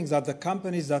ensuring that the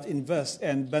companies that invest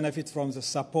and benefit from the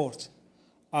support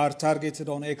are targeted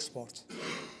on export,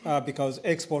 because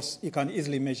exports, you can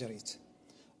easily measure it.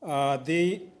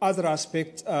 The other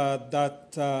aspect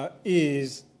that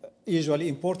is usually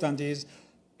important is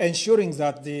ensuring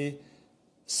that the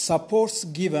supports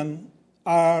given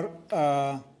are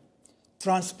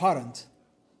transparent.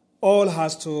 All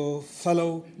has to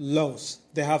follow laws.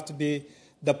 They have to be,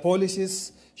 the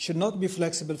policies should not be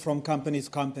flexible from company to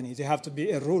company. They have to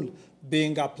be a rule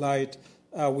being applied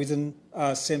within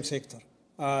same sector.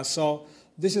 So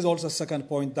this is also a second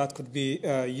point that could be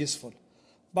useful.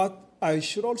 But I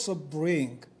should also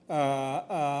bring,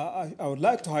 I would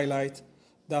like to highlight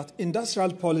that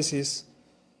industrial policies,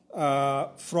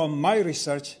 from my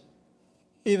research,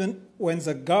 even when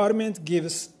the government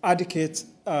gives adequate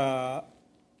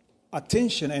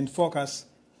attention and focus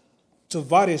to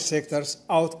various sectors,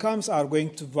 outcomes are going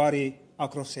to vary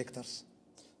across sectors.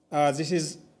 This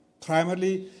is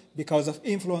primarily because of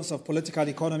influence of political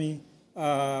economy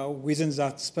within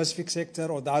that specific sector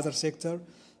or the other sector.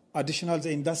 Additional,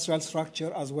 the industrial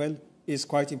structure as well is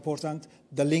quite important,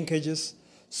 the linkages.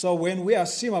 So when we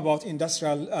assume about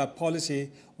industrial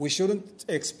policy, we shouldn't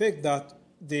expect that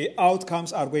the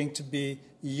outcomes are going to be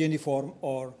uniform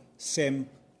or same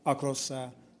across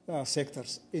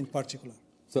sectors in particular.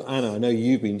 So Anna, I know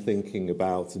you've been thinking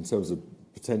about, in terms of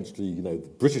potentially, the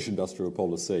British industrial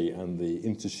policy and the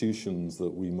institutions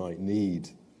that we might need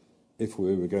if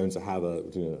we were going to have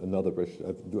another British.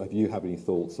 Have you any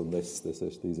thoughts on these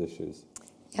issues?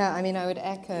 Yeah, I mean, I would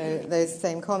echo those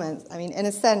same comments. I mean, in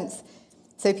a sense,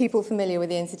 so people familiar with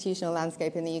the institutional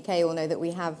landscape in the UK will know that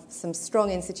we have some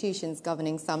strong institutions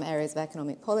governing some areas of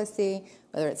economic policy,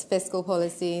 whether it's fiscal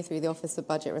policy through the Office of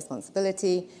Budget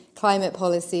Responsibility, climate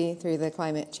policy through the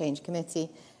Climate Change Committee.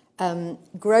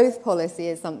 Growth policy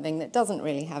is something that doesn't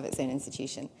really have its own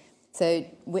institution. So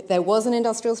there was an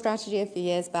industrial strategy a few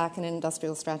years back, an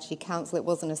industrial strategy council. It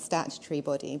wasn't a statutory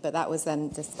body, but that was then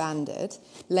disbanded.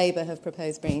 Labour have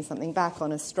proposed bringing something back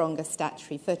on a stronger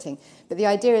statutory footing. But the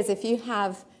idea is if you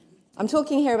have, I'm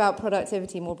talking here about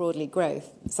productivity, more broadly growth,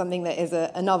 something that is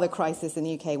another crisis in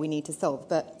the UK we need to solve.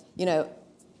 But,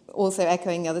 also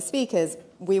echoing the other speakers,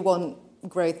 we want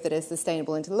growth that is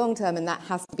sustainable into the long term, and that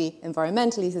has to be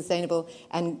environmentally sustainable,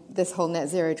 and this whole net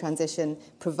zero transition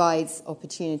provides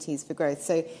opportunities for growth.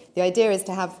 So the idea is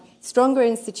to have stronger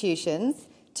institutions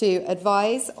to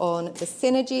advise on the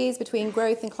synergies between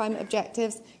growth and climate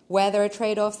objectives, where there are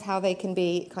trade-offs, how they can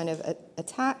be kind of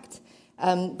attacked,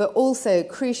 but also,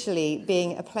 crucially,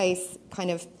 being a place kind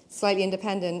of slightly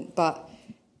independent, but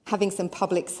having some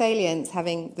public salience,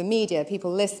 having the media, people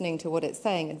listening to what it's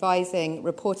saying, advising,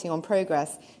 reporting on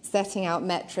progress, setting out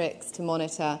metrics to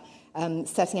monitor,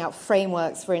 setting out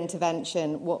frameworks for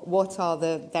intervention, what are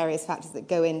the various factors that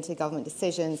go into government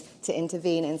decisions to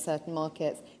intervene in certain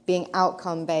markets, being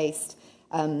outcome-based,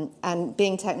 and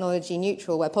being technology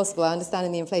neutral where possible. I understand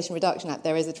in the Inflation Reduction Act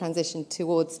there is a transition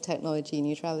towards technology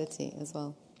neutrality as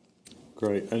well.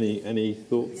 Great. Any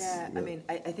thoughts? Yeah, I mean,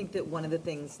 I think that one of the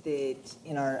things that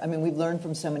we've learned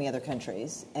from so many other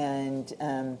countries, and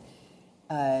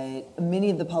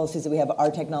many of the policies that we have are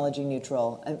technology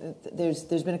neutral.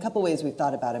 There's been a couple ways we've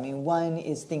thought about it. I mean, one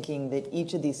is thinking that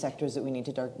each of these sectors that we need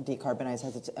to decarbonize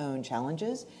has its own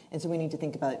challenges, and so we need to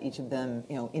think about each of them,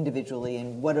 individually,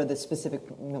 and what are the specific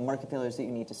market failures that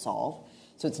you need to solve.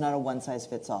 So it's not a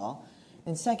one-size-fits-all.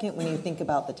 And second, when you think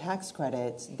about the tax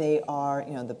credits, they are,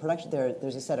 the production.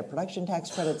 There's a set of production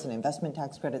tax credits and investment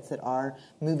tax credits that are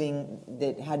moving,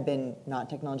 that had been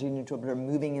not technology neutral, but are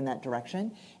moving in that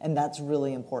direction, and that's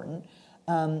really important.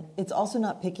 It's also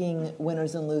not picking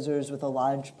winners and losers with a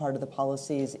large part of the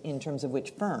policies in terms of which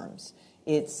firms.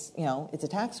 It's a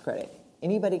tax credit.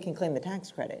 Anybody can claim the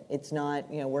tax credit. It's not,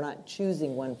 we're not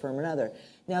choosing one firm or another.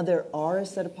 Now, there are a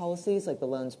set of policies like the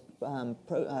Loans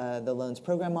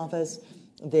Program Office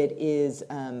that is,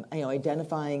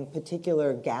 identifying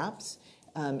particular gaps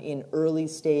in early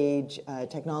stage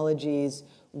technologies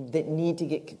that need to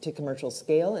get to commercial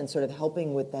scale and sort of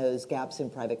helping with those gaps in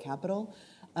private capital.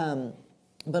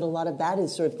 But a lot of that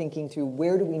is sort of thinking through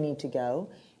where do we need to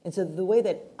go. And so the way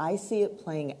that I see it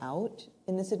playing out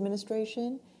in this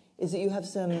administration is that you have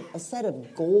a set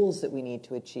of goals that we need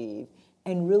to achieve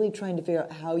and really trying to figure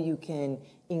out how you can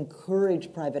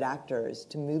encourage private actors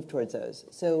to move towards those.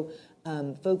 So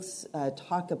folks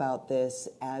talk about this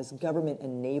as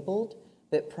government-enabled,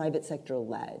 but private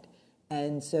sector-led.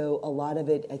 And so a lot of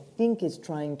it, I think, is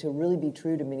trying to really be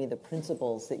true to many of the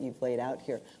principles that you've laid out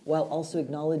here, while also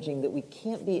acknowledging that we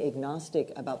can't be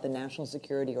agnostic about the national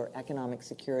security or economic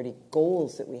security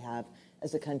goals that we have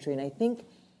as a country. And I think,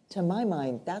 to my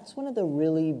mind, that's one of the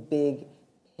really big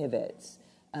pivots.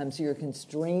 So you're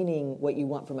constraining what you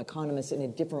want from economists in a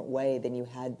different way than you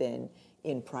had been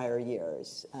in prior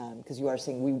years, because you are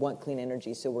saying we want clean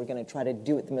energy, so we're going to try to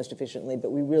do it the most efficiently,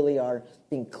 but we really are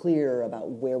being clear about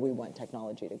where we want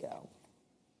technology to go.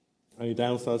 Any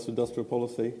downsides to industrial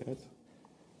policy, Ed?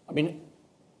 I mean,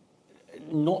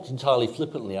 not entirely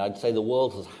flippantly, I'd say the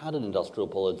world has had an industrial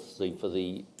policy for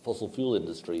the fossil fuel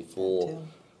industry for,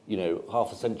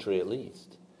 half a century at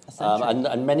least.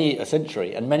 A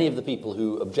century. And many of the people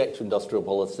who object to industrial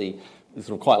policy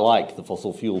sort of quite like the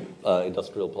fossil fuel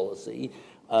industrial policy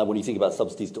when you think about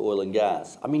subsidies to oil and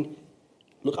gas. I mean,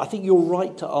 look, I think you're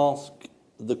right to ask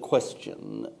the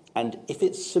question, and if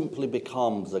it simply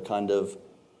becomes a kind of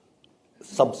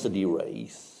subsidy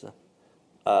race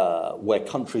where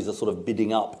countries are sort of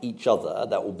bidding up each other,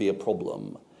 that will be a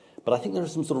problem. But I think there are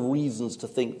some sort of reasons to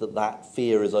think that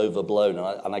fear is overblown,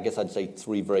 and I guess I'd say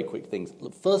three very quick things.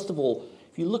 Look, first of all,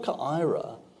 if you look at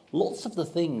IRA, lots of the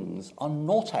things are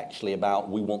not actually about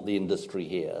we want the industry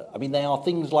here. I mean, they are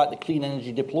things like the clean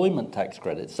energy deployment tax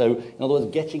credit. So, in other words,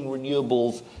 getting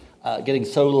renewables, getting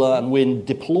solar and wind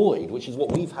deployed, which is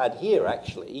what we've had here,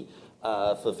 actually,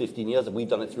 for 15 years, and we've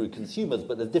done it through consumers,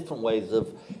 but there's different ways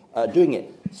of doing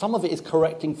it. Some of it is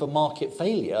correcting for market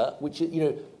failure, which,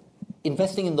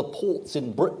 investing in the ports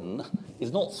in Britain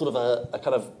is not sort of a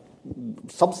kind of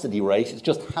subsidy race. It's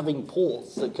just having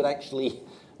ports that could actually,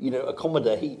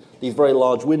 accommodate these very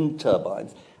large wind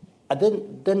turbines.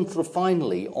 And then sort of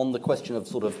finally, on the question of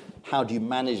sort of how do you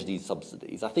manage these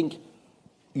subsidies, I think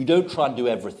you don't try and do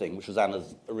everything, which was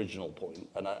Anna's original point.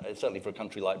 And certainly for a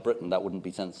country like Britain, that wouldn't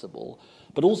be sensible.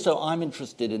 But also I'm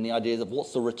interested in the ideas of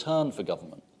what's the return for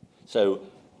government. So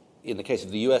in the case of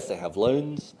the US, they have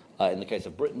loans. In the case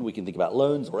of Britain, we can think about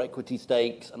loans or equity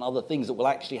stakes and other things that will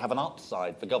actually have an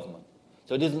upside for government.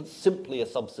 So it isn't simply a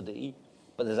subsidy,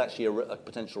 but there's actually a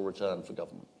potential return for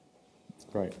government.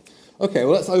 Great. Okay,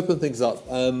 well, let's open things up.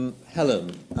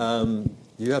 Helen,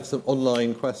 you have some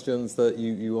online questions that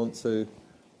you want to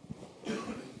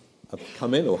have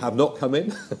come in or have not come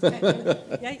in?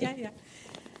 Yeah.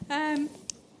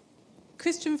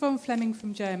 Christian von Fleming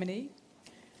from Germany.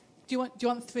 Do you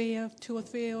want two or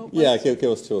three? Or yeah, give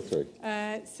us two or three.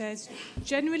 Says,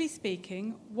 generally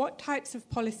speaking, what types of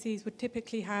policies would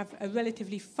typically have a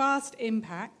relatively fast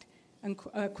impact and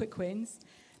quick wins,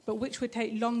 but which would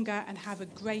take longer and have a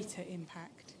greater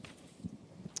impact?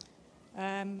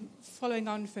 Following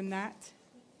on from that,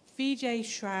 Vijay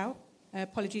Shrao,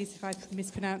 apologies if I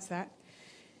mispronounced that,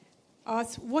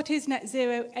 asks, what is net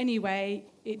zero anyway?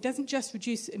 It doesn't just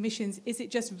reduce emissions. Is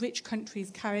it just rich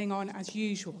countries carrying on as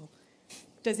usual?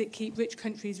 Does it keep rich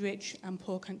countries rich and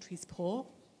poor countries poor?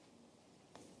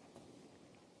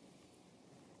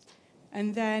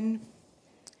 And then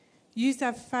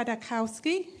Yusuf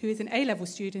Fadakowski, who is an A-level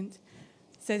student,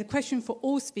 says a question for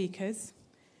all speakers.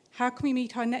 How can we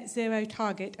meet our net zero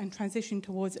target and transition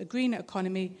towards a greener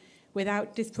economy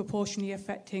without disproportionately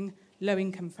affecting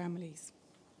low-income families?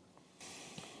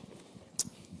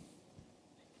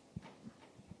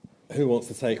 Who wants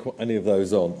to take any of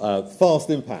those on? Fast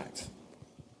impact.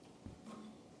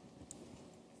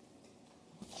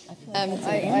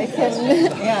 I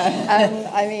can.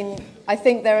 I mean, I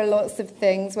think there are lots of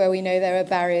things where we know there are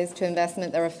barriers to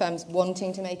investment. There are firms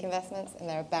wanting to make investments, and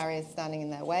there are barriers standing in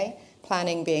their way,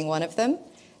 planning being one of them.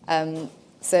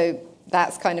 So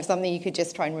that's kind of something you could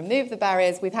just try and remove the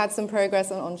barriers. We've had some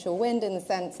progress on onshore wind in the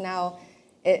sense now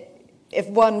if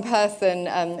one person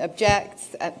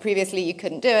objects, previously you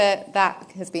couldn't do it, that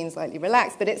has been slightly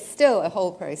relaxed, but it's still a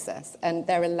whole process, and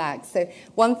there are lags. So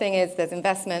one thing is there's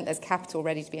investment, there's capital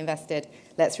ready to be invested,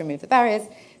 let's remove the barriers.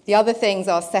 The other things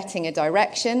are setting a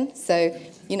direction. So,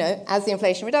 you know, as the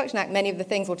Inflation Reduction Act, many of the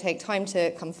things will take time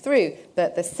to come through,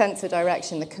 but the sense of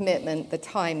direction, the commitment, the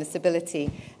time, the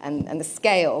stability, and the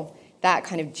scale, that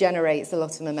kind of generates a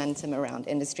lot of momentum around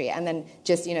industry. And then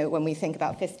just, you know, when we think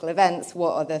about fiscal events,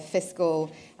 what are the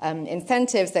fiscal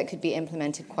incentives that could be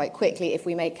implemented quite quickly? If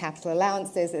we make capital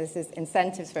allowances, this is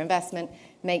incentives for investment,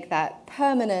 make that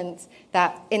permanent,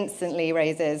 that instantly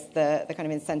raises the kind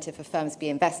of incentive for firms to be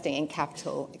investing in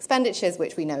capital expenditures,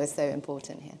 which we know is so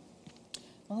important here.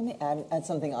 Well, let me add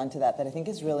something onto that I think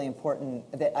is really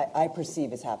important, that I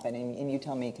perceive is happening, and you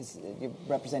tell me because you're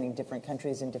representing different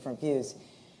countries and different views.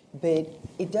 But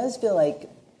it does feel like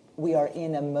we are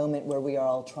in a moment where we are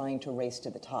all trying to race to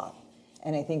the top.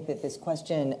 And I think that this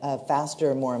question of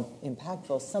faster, more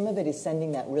impactful, some of it is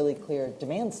sending that really clear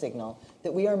demand signal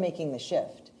that we are making the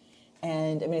shift.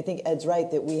 And I mean, I think Ed's right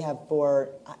that we have for,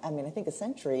 I think a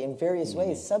century in various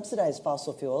ways subsidized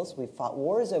fossil fuels. We've fought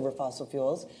wars over fossil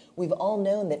fuels. We've all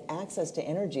known that access to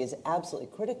energy is absolutely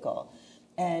critical.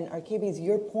 And Arkebe,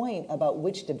 your point about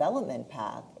which development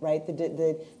path, right?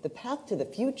 The path to the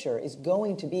future is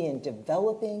going to be in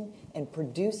developing and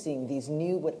producing these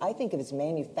new, what I think of as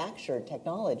manufactured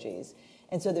technologies.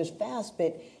 And so there's fast,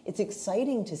 but it's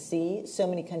exciting to see so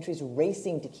many countries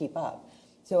racing to keep up.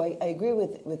 So I agree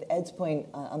with Ed's point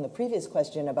on the previous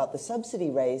question about the subsidy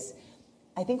race.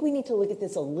 I think we need to look at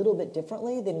this a little bit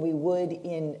differently than we would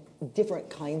in different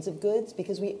kinds of goods,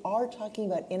 because we are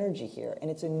talking about energy here, and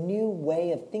it's a new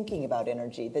way of thinking about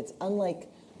energy that's unlike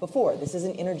before. This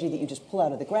isn't energy that you just pull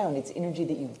out of the ground. It's energy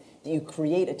that you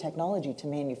create a technology to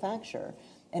manufacture,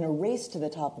 and a race to the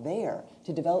top there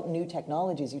to develop new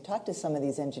technologies. You talk to some of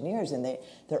these engineers, and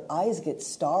their eyes get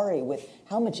starry with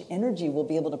how much energy we'll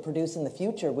be able to produce in the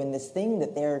future when this thing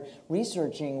that they're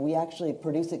researching, we actually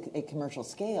produce at a commercial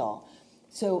scale.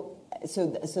 So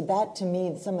that, to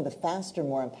me, some of the faster,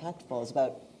 more impactful is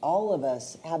about all of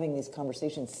us having these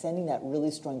conversations, sending that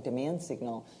really strong demand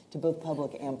signal to both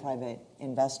public and private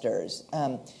investors.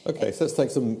 Okay, so let's take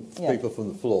some people from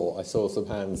the floor. I saw some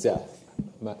hands. Yeah,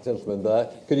 Matt, gentleman there.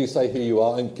 Could you say who you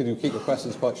are, and could you keep your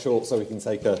questions quite short so we can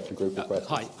take a group of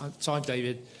questions? Hi, I'm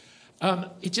David.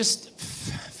 It just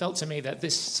felt to me that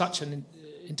this such an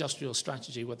industrial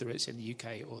strategy, whether it's in the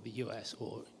UK or the US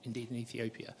or indeed in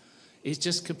Ethiopia, is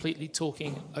just completely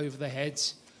talking over the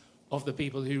heads of the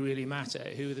people who really matter,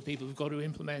 who are the people who've got to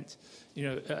implement, you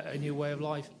know, a new way of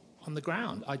life on the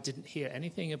ground. I didn't hear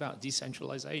anything about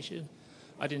decentralization.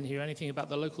 I didn't hear anything about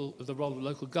the role of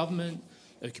local government,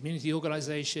 of community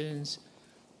organizations,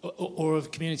 or of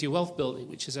community wealth building,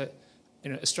 which is a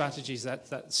strategy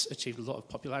that's achieved a lot of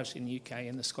popularity in the UK,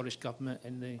 and the Scottish government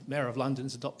and the Mayor of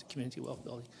London's adopted community wealth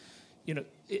building. You know,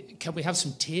 can we have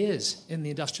some tears in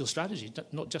the industrial strategy,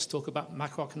 not just talk about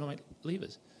macroeconomic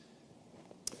levers?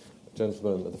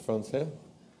 Gentleman at the front here.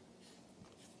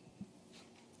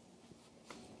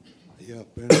 Yeah,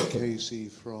 Bernard Casey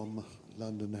from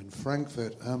London and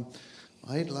Frankfurt.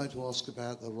 I'd like to ask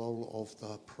about the role of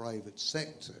the private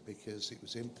sector, because it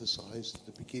was emphasised at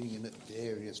the beginning and at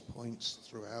various points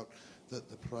throughout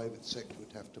that the private sector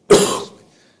would have to participate.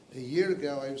 A year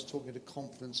ago, I was talking at a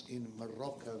conference in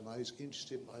Morocco, and I was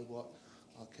interested by what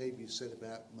Arkebe said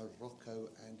about Morocco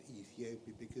and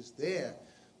Ethiopia, because there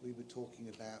we were talking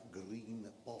about green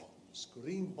bonds.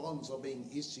 Green bonds are being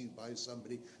issued by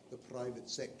somebody. The private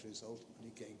sector is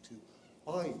ultimately going to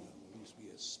buy them, at least we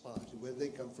aspire to, whether they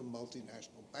come from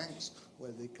multinational banks,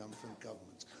 whether they come from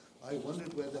governments. I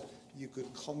wondered whether you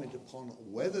could comment upon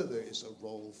whether there is a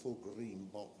role for green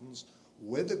bonds,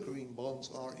 whether green bonds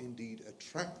are indeed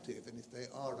attractive, and if they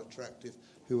are attractive,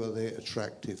 who are they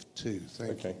attractive to?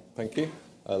 Thank you. Thank you.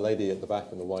 A lady at the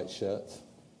back in the white shirt.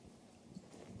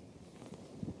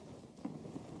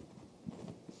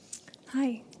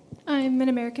 Hi, I'm an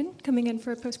American coming in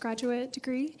for a postgraduate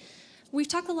degree. We've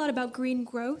talked a lot about green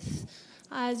growth,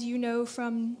 as you know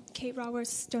from Kate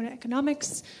Raworth's Donut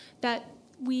Economics, that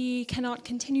we cannot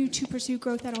continue to pursue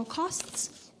growth at all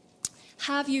costs.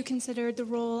 Have you considered the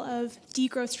role of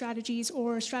degrowth strategies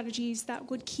or strategies that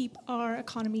would keep our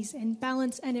economies in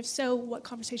balance? And if so, what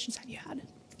conversations have you had?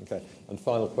 Okay, and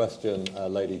final question,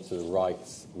 lady to the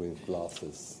right with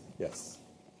glasses. Yes.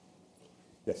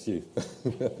 Yes, you.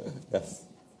 Yes.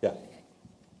 Yeah.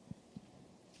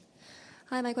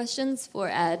 Hi, my question's for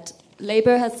Ed.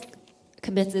 Labour has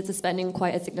committed to spending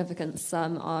quite a significant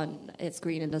sum on its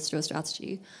green industrial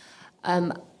strategy.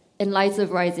 In light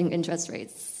of rising interest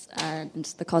rates and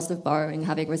the cost of borrowing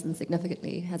having risen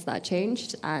significantly, has that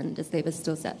changed? And is Labour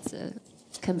still set to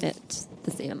commit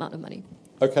the same amount of money?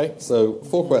 Okay, so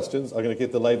 4 questions. I'm going to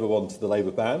give the Labour one to the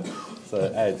Labour band. So,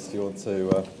 Ed, do you want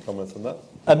to comment on that?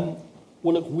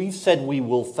 Well, look, we've said we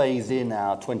will phase in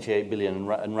our 28 billion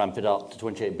and ramp it up to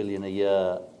 28 billion a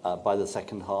year by the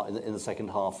second half, in the second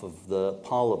half of the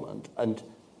Parliament. And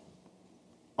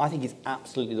I think it's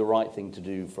absolutely the right thing to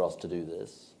do for us to do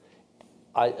this.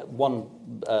 One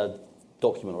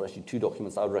document, or actually 2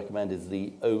 documents I would recommend, is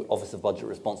the Office of Budget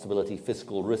Responsibility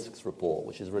Fiscal Risks Report,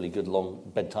 which is really good long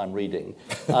bedtime reading,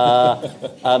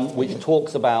 which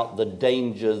talks about the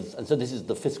dangers, and so this is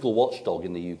the fiscal watchdog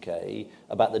in the UK,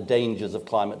 about the dangers of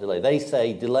climate delay. They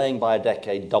say delaying by a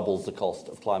decade doubles the cost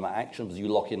of climate action because you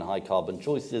lock in high carbon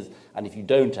choices, and if you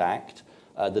don't act,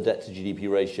 the debt to GDP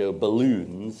ratio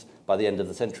balloons by the end of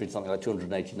the century to something like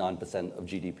 289% of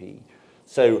GDP.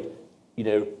 So, you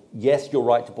know, yes, you're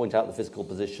right to point out the fiscal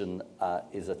position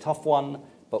is a tough one,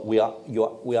 but we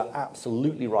are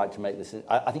absolutely right to make this.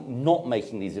 I think not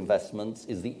making these investments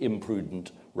is the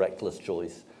imprudent, reckless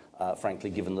choice, frankly,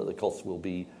 given that the costs will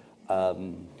be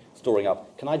storing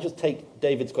up. Can I just take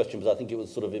David's question, because I think it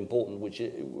was sort of important,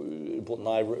 important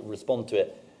I respond to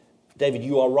it. David,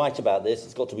 you are right about this.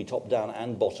 It's got to be top-down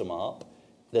and bottom-up.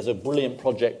 There's a brilliant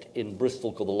project in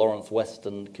Bristol called the Lawrence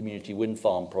Weston Community Wind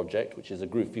Farm Project, which is a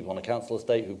group of people on a council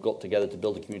estate who've got together to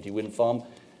build a community wind farm.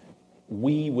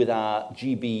 We, with our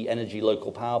GB Energy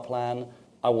Local Power Plan,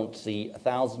 I want to see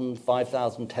 1,000,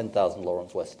 5,000, 10,000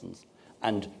 Lawrence Westons.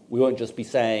 And we won't just be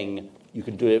saying you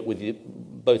can do it with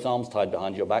both arms tied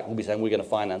behind your back. We'll be saying we're going to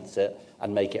finance it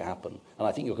and make it happen. And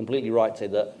I think you're completely right to say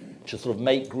that to sort of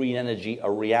make green energy a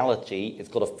reality, it's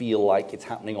got to feel like it's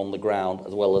happening on the ground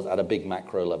as well as at a big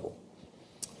macro level.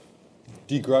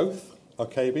 Degrowth,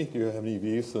 Arkebe, do you have any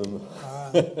views on?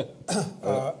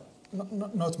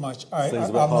 Not much. Seems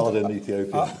a bit hard in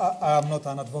Ethiopia. I am not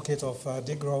an advocate of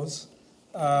degrowth,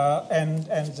 and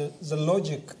the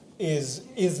logic is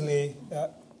easily.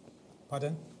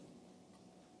 Pardon.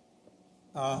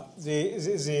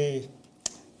 The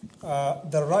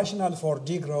rationale for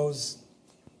degrowth,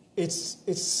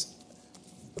 it's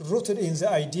rooted in the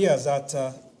idea that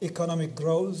economic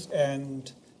growth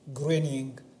and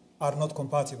greening are not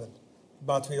compatible.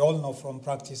 But we all know from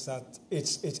practice that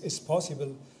it's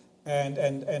possible, and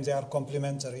they are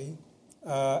complementary.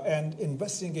 And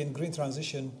investing in green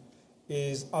transition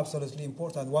is absolutely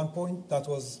important. One point that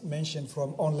was mentioned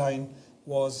from online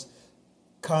was,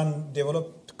 can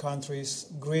developed countries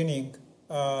green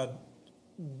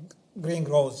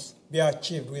growth be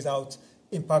achieved without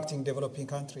impacting developing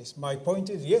countries? My point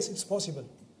is, yes, it's possible.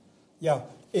 Yeah,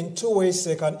 in 2 ways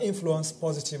they can influence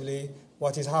positively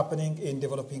what is happening in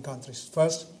developing countries.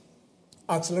 First,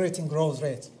 accelerating growth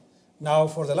rate. Now,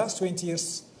 for the last 20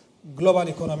 years, global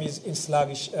economy is in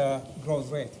sluggish growth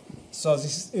rate. So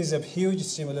this is a huge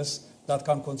stimulus that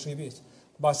can contribute.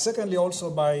 But secondly, also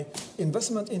by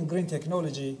investment in green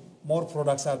technology, more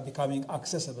products are becoming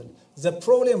accessible. The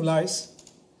problem lies,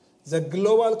 the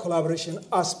global collaboration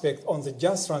aspect on the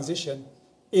just transition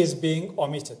is being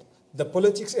omitted. The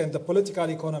politics and the political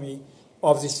economy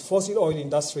of this fossil oil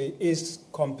industry is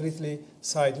completely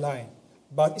sidelined.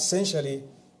 But essentially,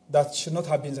 that should not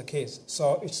have been the case.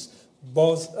 So it's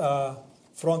both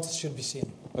fronts should be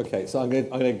seen. Okay, so I'm going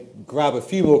to grab a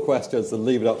few more questions and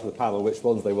leave it up to the panel which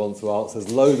ones they want to answer.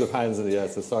 There's loads of hands in the air,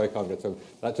 so sorry I can't get to them.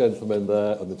 That gentleman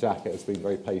there on the jacket has been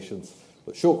very patient.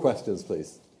 But short questions,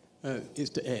 please. It's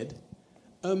to Ed.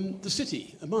 The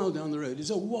city, a mile down the road, is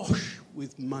awash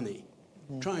with money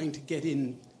trying to get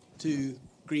into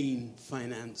green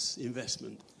finance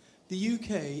investment. The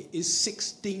UK is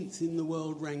 16th in the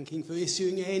world ranking for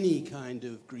issuing any kind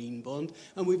of green bond,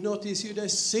 and we've not issued a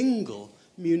single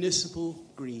municipal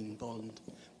green bond.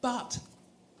 But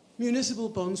municipal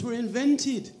bonds were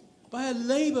invented by a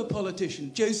Labour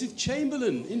politician, Joseph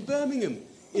Chamberlain, in Birmingham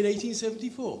in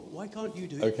 1874. Why can't you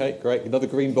do it? Okay, great. Another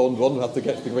green bond one. We'll have to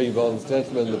get to the green bonds.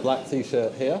 Gentleman in the black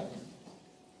T-shirt here.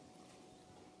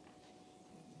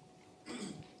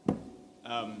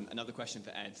 Another question for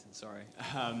Ed, sorry.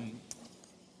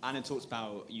 Anna talks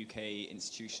about UK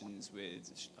institutions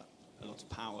with a lot of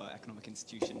power, economic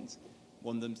institutions.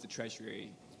 One of them's the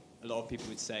Treasury. A lot of people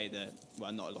would say that,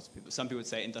 well, not a lot of people, some people would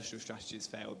say industrial strategies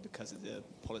failed because of the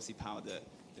policy power that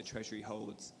the Treasury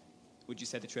holds. Would you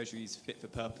say the Treasury is fit for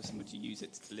purpose, and would you use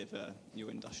it to deliver your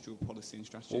industrial policy and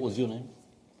strategy? What was your name?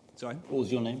 Sorry? What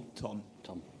was your name? Tom.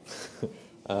 Tom.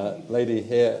 Lady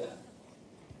here.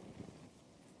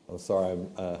 I'm sorry,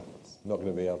 I'm not going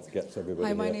to be able to get to everybody.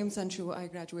 Hi, my here. name's Anshu. I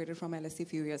graduated from LSE a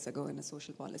few years ago in a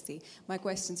social policy. My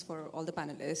questions for all the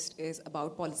panelists is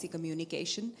about policy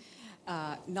communication.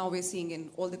 Now we're seeing in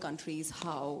all the countries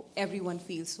how everyone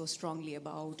feels so strongly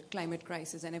about climate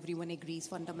crisis and everyone agrees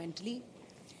fundamentally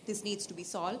this needs to be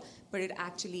solved, but it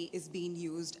actually is being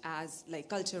used as like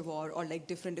culture war or like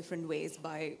different ways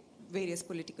by various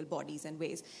political bodies and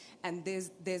ways. And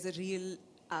there's a real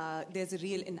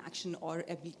inaction or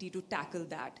ability to tackle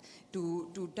that,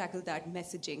 to tackle that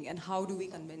messaging. And how do we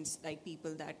convince like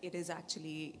people that it is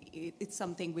actually, it's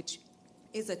something which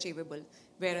is achievable,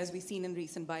 whereas we've seen in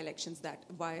recent by-elections that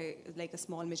by like a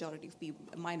small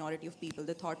minority of people,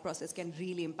 the thought process can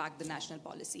really impact the national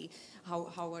policy.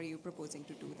 How are you proposing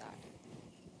to do that?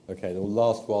 Okay, the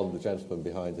last one, the gentleman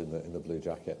behind in the blue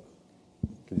jacket.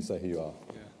 Can you say who you are?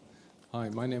 Yeah. Hi,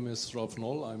 my name is Rolf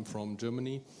Noll. I'm from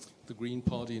Germany. The Green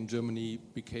Party in Germany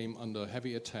became under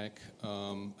heavy attack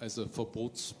as a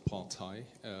Verbotspartei,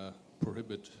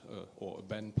 prohibit or a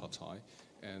ban party,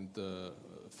 and the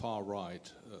far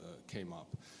right came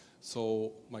up.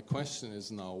 So my question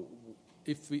is now,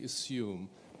 if we assume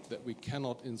that we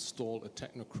cannot install a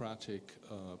technocratic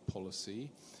policy,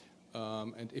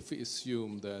 and if we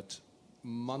assume that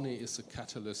money is a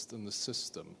catalyst in the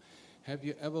system, have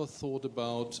you ever thought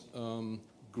about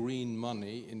green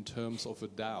money in terms of a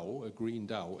DAO, a green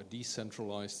DAO, a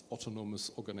decentralized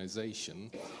autonomous organization,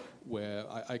 where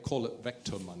I call it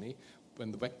vector money?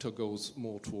 When the vector goes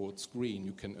more towards green,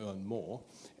 you can earn more.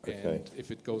 Okay. And if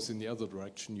it goes in the other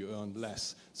direction, you earn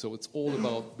less. So it's all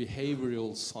about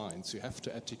behavioral science. You have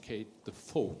to educate the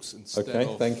folks instead of...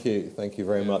 Okay, thank you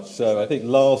very much. So I think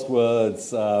last words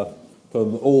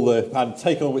from all and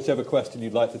take on whichever question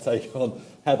you'd like to take on.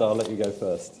 Heather, I'll let you go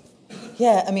first.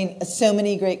 Yeah, I mean, so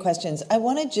many great questions. I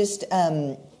want to just,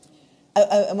 I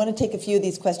want to take a few of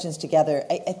these questions together.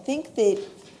 I think that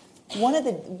one of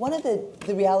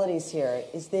the realities here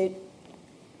is that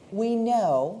we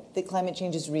know that climate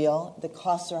change is real, the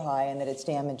costs are high, and that it's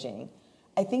damaging.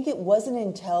 I think it wasn't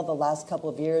until the last couple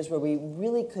of years where we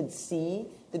really could see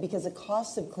that because the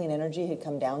costs of clean energy had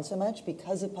come down so much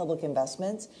because of public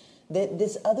investments, that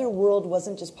this other world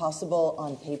wasn't just possible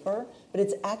on paper, but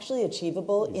it's actually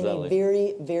achievable in a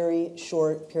very, very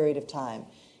short period of time.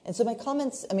 And so my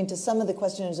comments, I mean, to some of the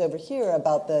questioners over here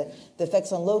about the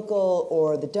effects on local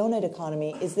or the donut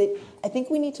economy is that I think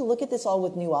we need to look at this all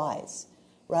with new eyes,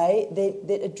 right?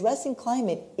 That addressing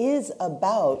climate is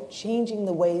about changing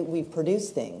the way we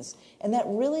produce things. And that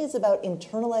really is about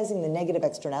internalizing the negative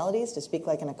externalities, to speak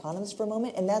like an economist for a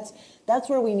moment. And that's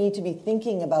where we need to be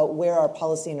thinking about where our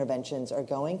policy interventions are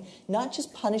going, not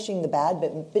just punishing the bad,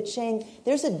 but saying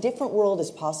there's a different world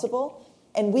as possible,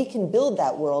 and we can build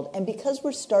that world. And because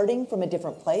we're starting from a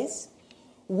different place,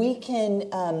 we can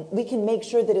make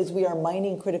sure that as we are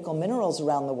mining critical minerals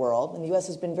around the world, and the U.S.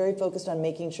 has been very focused on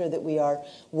making sure that we are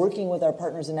working with our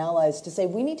partners and allies to say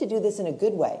we need to do this in a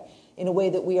good way, in a way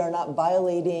that we are not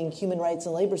violating human rights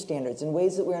and labor standards, in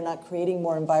ways that we are not creating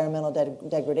more environmental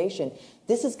degradation.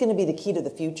 This is going to be the key to the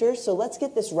future. So let's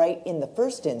get this right in the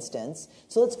first instance.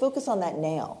 So let's focus on that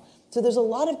now. So there's a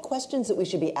lot of questions that we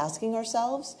should be asking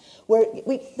ourselves, where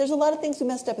there's a lot of things we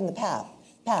messed up in the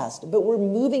past, but we're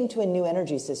moving to a new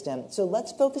energy system. So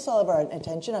let's focus all of our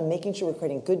attention on making sure we're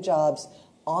creating good jobs,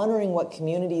 honoring what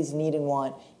communities need and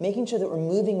want, making sure that we're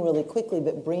moving really quickly,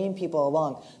 but bringing people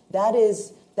along. That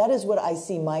is what I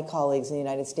see my colleagues in the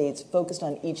United States focused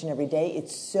on each and every day.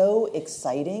 It's so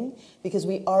exciting because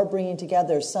we are bringing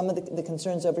together some of the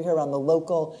concerns over here around the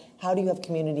local, how do you have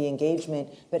community engagement,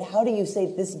 but how do you say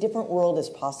this different world is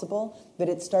possible? But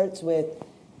it starts with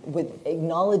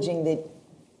acknowledging that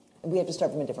we have to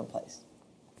start from a different place.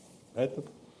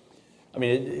 I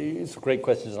mean, it's great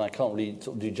questions, and I can't really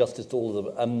sort of do justice to all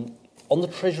of them. On the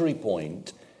Treasury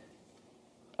point,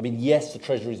 I mean, yes, the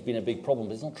Treasury's been a big problem,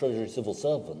 but it's not Treasury civil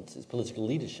servants, it's political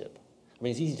leadership. I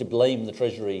mean, it's easy to blame the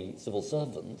Treasury civil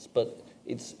servants, but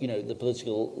it's, you know, the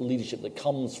political leadership that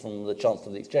comes from the Chancellor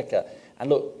of the Exchequer. And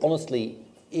look, honestly,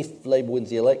 if Labour wins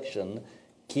the election,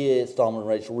 Keir Starmer and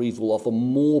Rachel Reeves will offer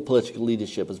more political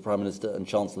leadership as Prime Minister and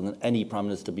Chancellor than any Prime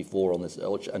Minister before on this,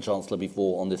 and Chancellor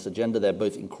before on this agenda. They're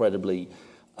both incredibly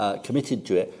committed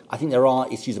to it. I think there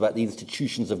are issues about the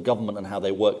institutions of government and how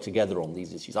they work together on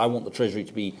these issues. I want the Treasury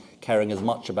to be caring as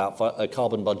much about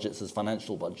carbon budgets as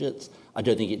financial budgets. I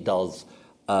don't think it does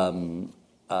at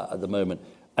the moment.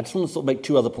 I just want to sort of make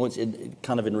two other points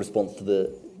in response to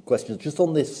the questions. Just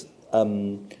on this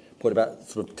point about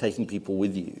sort of taking people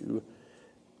with you.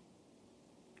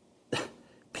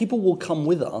 People will come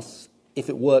with us if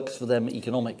it works for them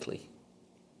economically.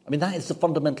 I mean, that is the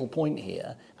fundamental point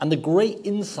here. And the great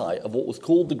insight of what was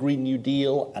called the Green New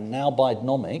Deal and now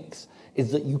Bidenomics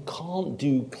is that you can't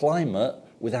do climate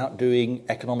without doing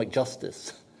economic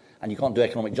justice. And you can't do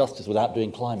economic justice without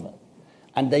doing climate.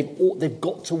 And they've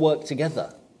got to work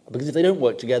together. Because if they don't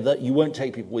work together, you won't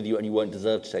take people with you and you won't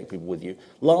deserve to take people with you.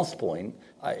 Last point,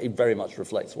 it very much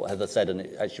reflects what Heather said, and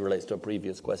it actually relates to a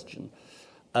previous question.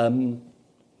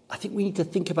 I think we need to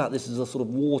think about this as a sort of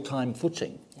wartime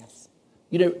footing. Yes.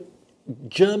 You know,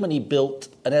 Germany built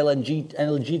an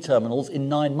LNG terminals in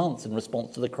 9 months in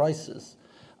response to the crisis,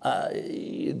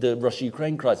 the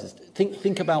Russia-Ukraine crisis.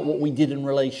 Think about what we did in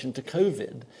relation to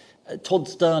COVID. Todd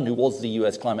Stern, who was the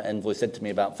US climate envoy, said to me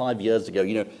about 5 years ago,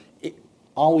 you know,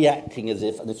 are we acting as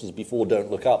if, and this was before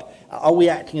Don't Look Up, are we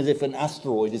acting as if an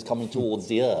asteroid is coming towards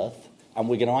the Earth and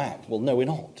we're going to act? Well, no, we're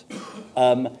not.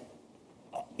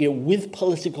 You know, with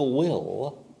political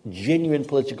will, genuine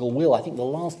political will, I think the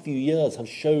last few years have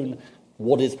shown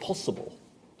what is possible.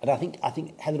 And I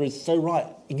think Heather is so right.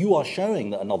 You are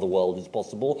showing that another world is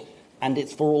possible, and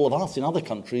it's for all of us in other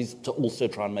countries to also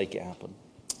try and make it happen.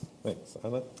 Thanks.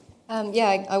 Anna?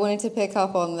 I wanted to pick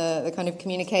up on the kind of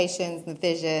communications, the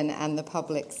vision, and the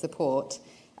public support.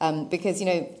 Because, you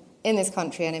know, in this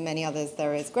country and in many others,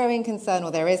 there is growing concern, or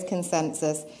there is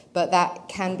consensus, but that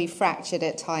can be fractured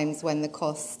at times when the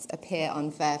costs appear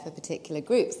unfair for particular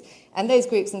groups. And those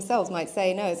groups themselves might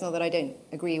say, no, it's not that I don't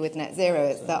agree with net zero,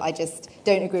 it's that I just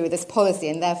don't agree with this policy,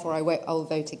 and therefore I'll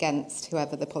vote against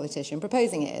whoever the politician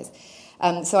proposing it is.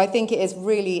 So I think it is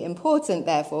really important,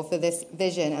 therefore, for this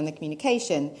vision and the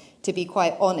communication to be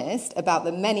quite honest about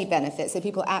the many benefits so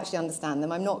people actually understand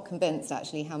them. I'm not convinced,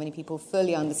 actually, how many people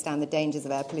fully understand the dangers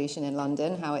of air pollution in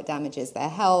London, how it damages their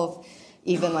health,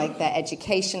 even like their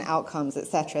education outcomes,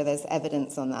 etc. There's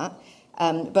evidence on that.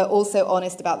 But also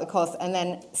honest about the cost, and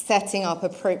then setting up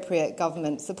appropriate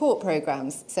government support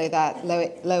programs so that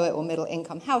lower or middle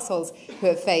income households who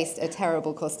have faced a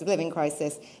terrible cost of living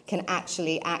crisis can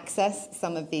actually access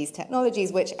some of these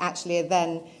technologies, which actually are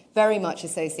then very much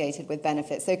associated with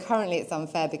benefits. So currently it's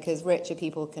unfair because richer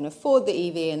people can afford the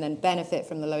EV and then benefit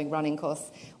from the low running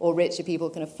costs, or richer people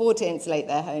can afford to insulate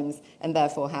their homes and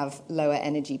therefore have lower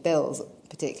energy bills,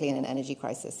 particularly in an energy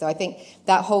crisis. So I think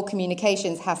that whole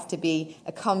communications has to be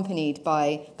accompanied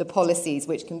by the policies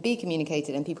which can be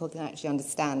communicated and people can actually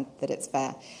understand that it's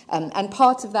fair. And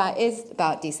part of that is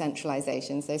about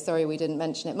decentralisation. So sorry we didn't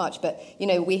mention it much, but you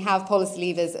know, we have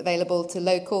policy levers available to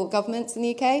local governments in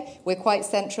the UK. We're quite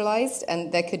centralised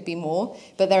and there could be more,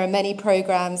 but there are many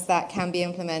programmes that can be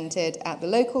implemented at the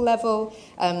local level,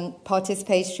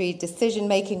 participatory decision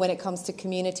making when it comes to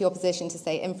community opposition to,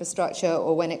 say, infrastructure,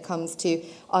 or when it comes to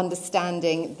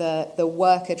understanding the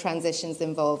worker transitions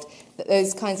involved.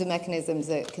 Those kinds of mechanisms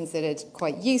are considered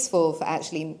quite useful for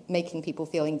actually making people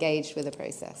feel engaged with the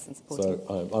process and supporting.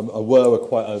 So I'm aware we're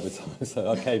quite over time.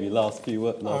 So Arkebe, last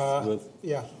words.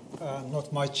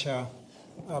 Not much,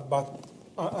 but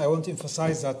I want to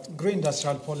emphasize that green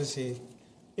industrial policy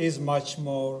is much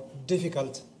more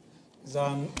difficult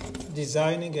than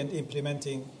designing and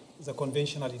implementing the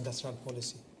conventional industrial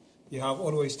policy. You have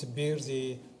always to bear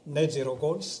the net zero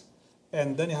goals,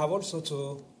 and then you have also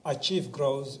to achieve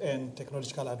growth and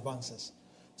technological advances.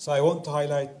 So I want to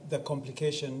highlight the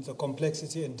complications, the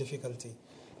complexity and difficulty.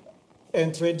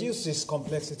 And to reduce this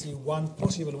complexity, one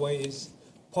possible way is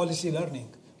policy learning.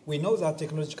 We know that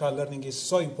technological learning is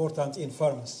so important in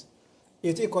firms.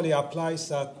 It equally applies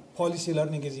that policy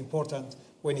learning is important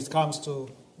when it comes to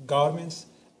governments,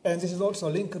 and this is also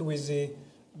linked with the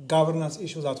governance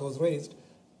issue that was raised.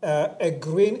 A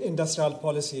green industrial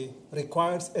policy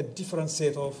requires a different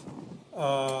set of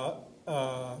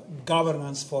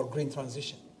governance for green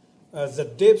transition. The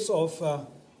depths of,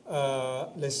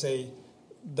 let's say,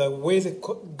 the way the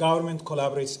government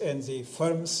collaborates and the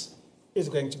firms is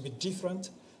going to be different.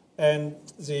 And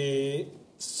the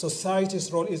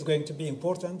society's role is going to be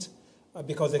important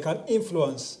because they can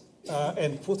influence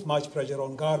and put much pressure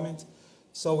on government.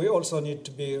 So we also need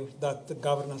to be, that the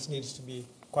governance needs to be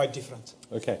quite different.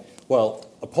 Okay. Well,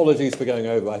 apologies for going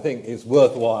over. I think it's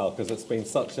worthwhile because it's been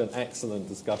such an excellent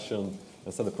discussion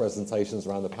and set of presentations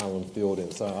around the panel and the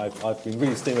audience. So I've been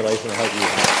really stimulating. I hope you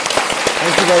have.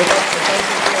 Thank you very much. And thank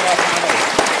you to all our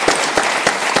panelists.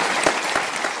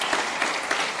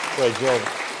 Great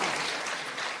job.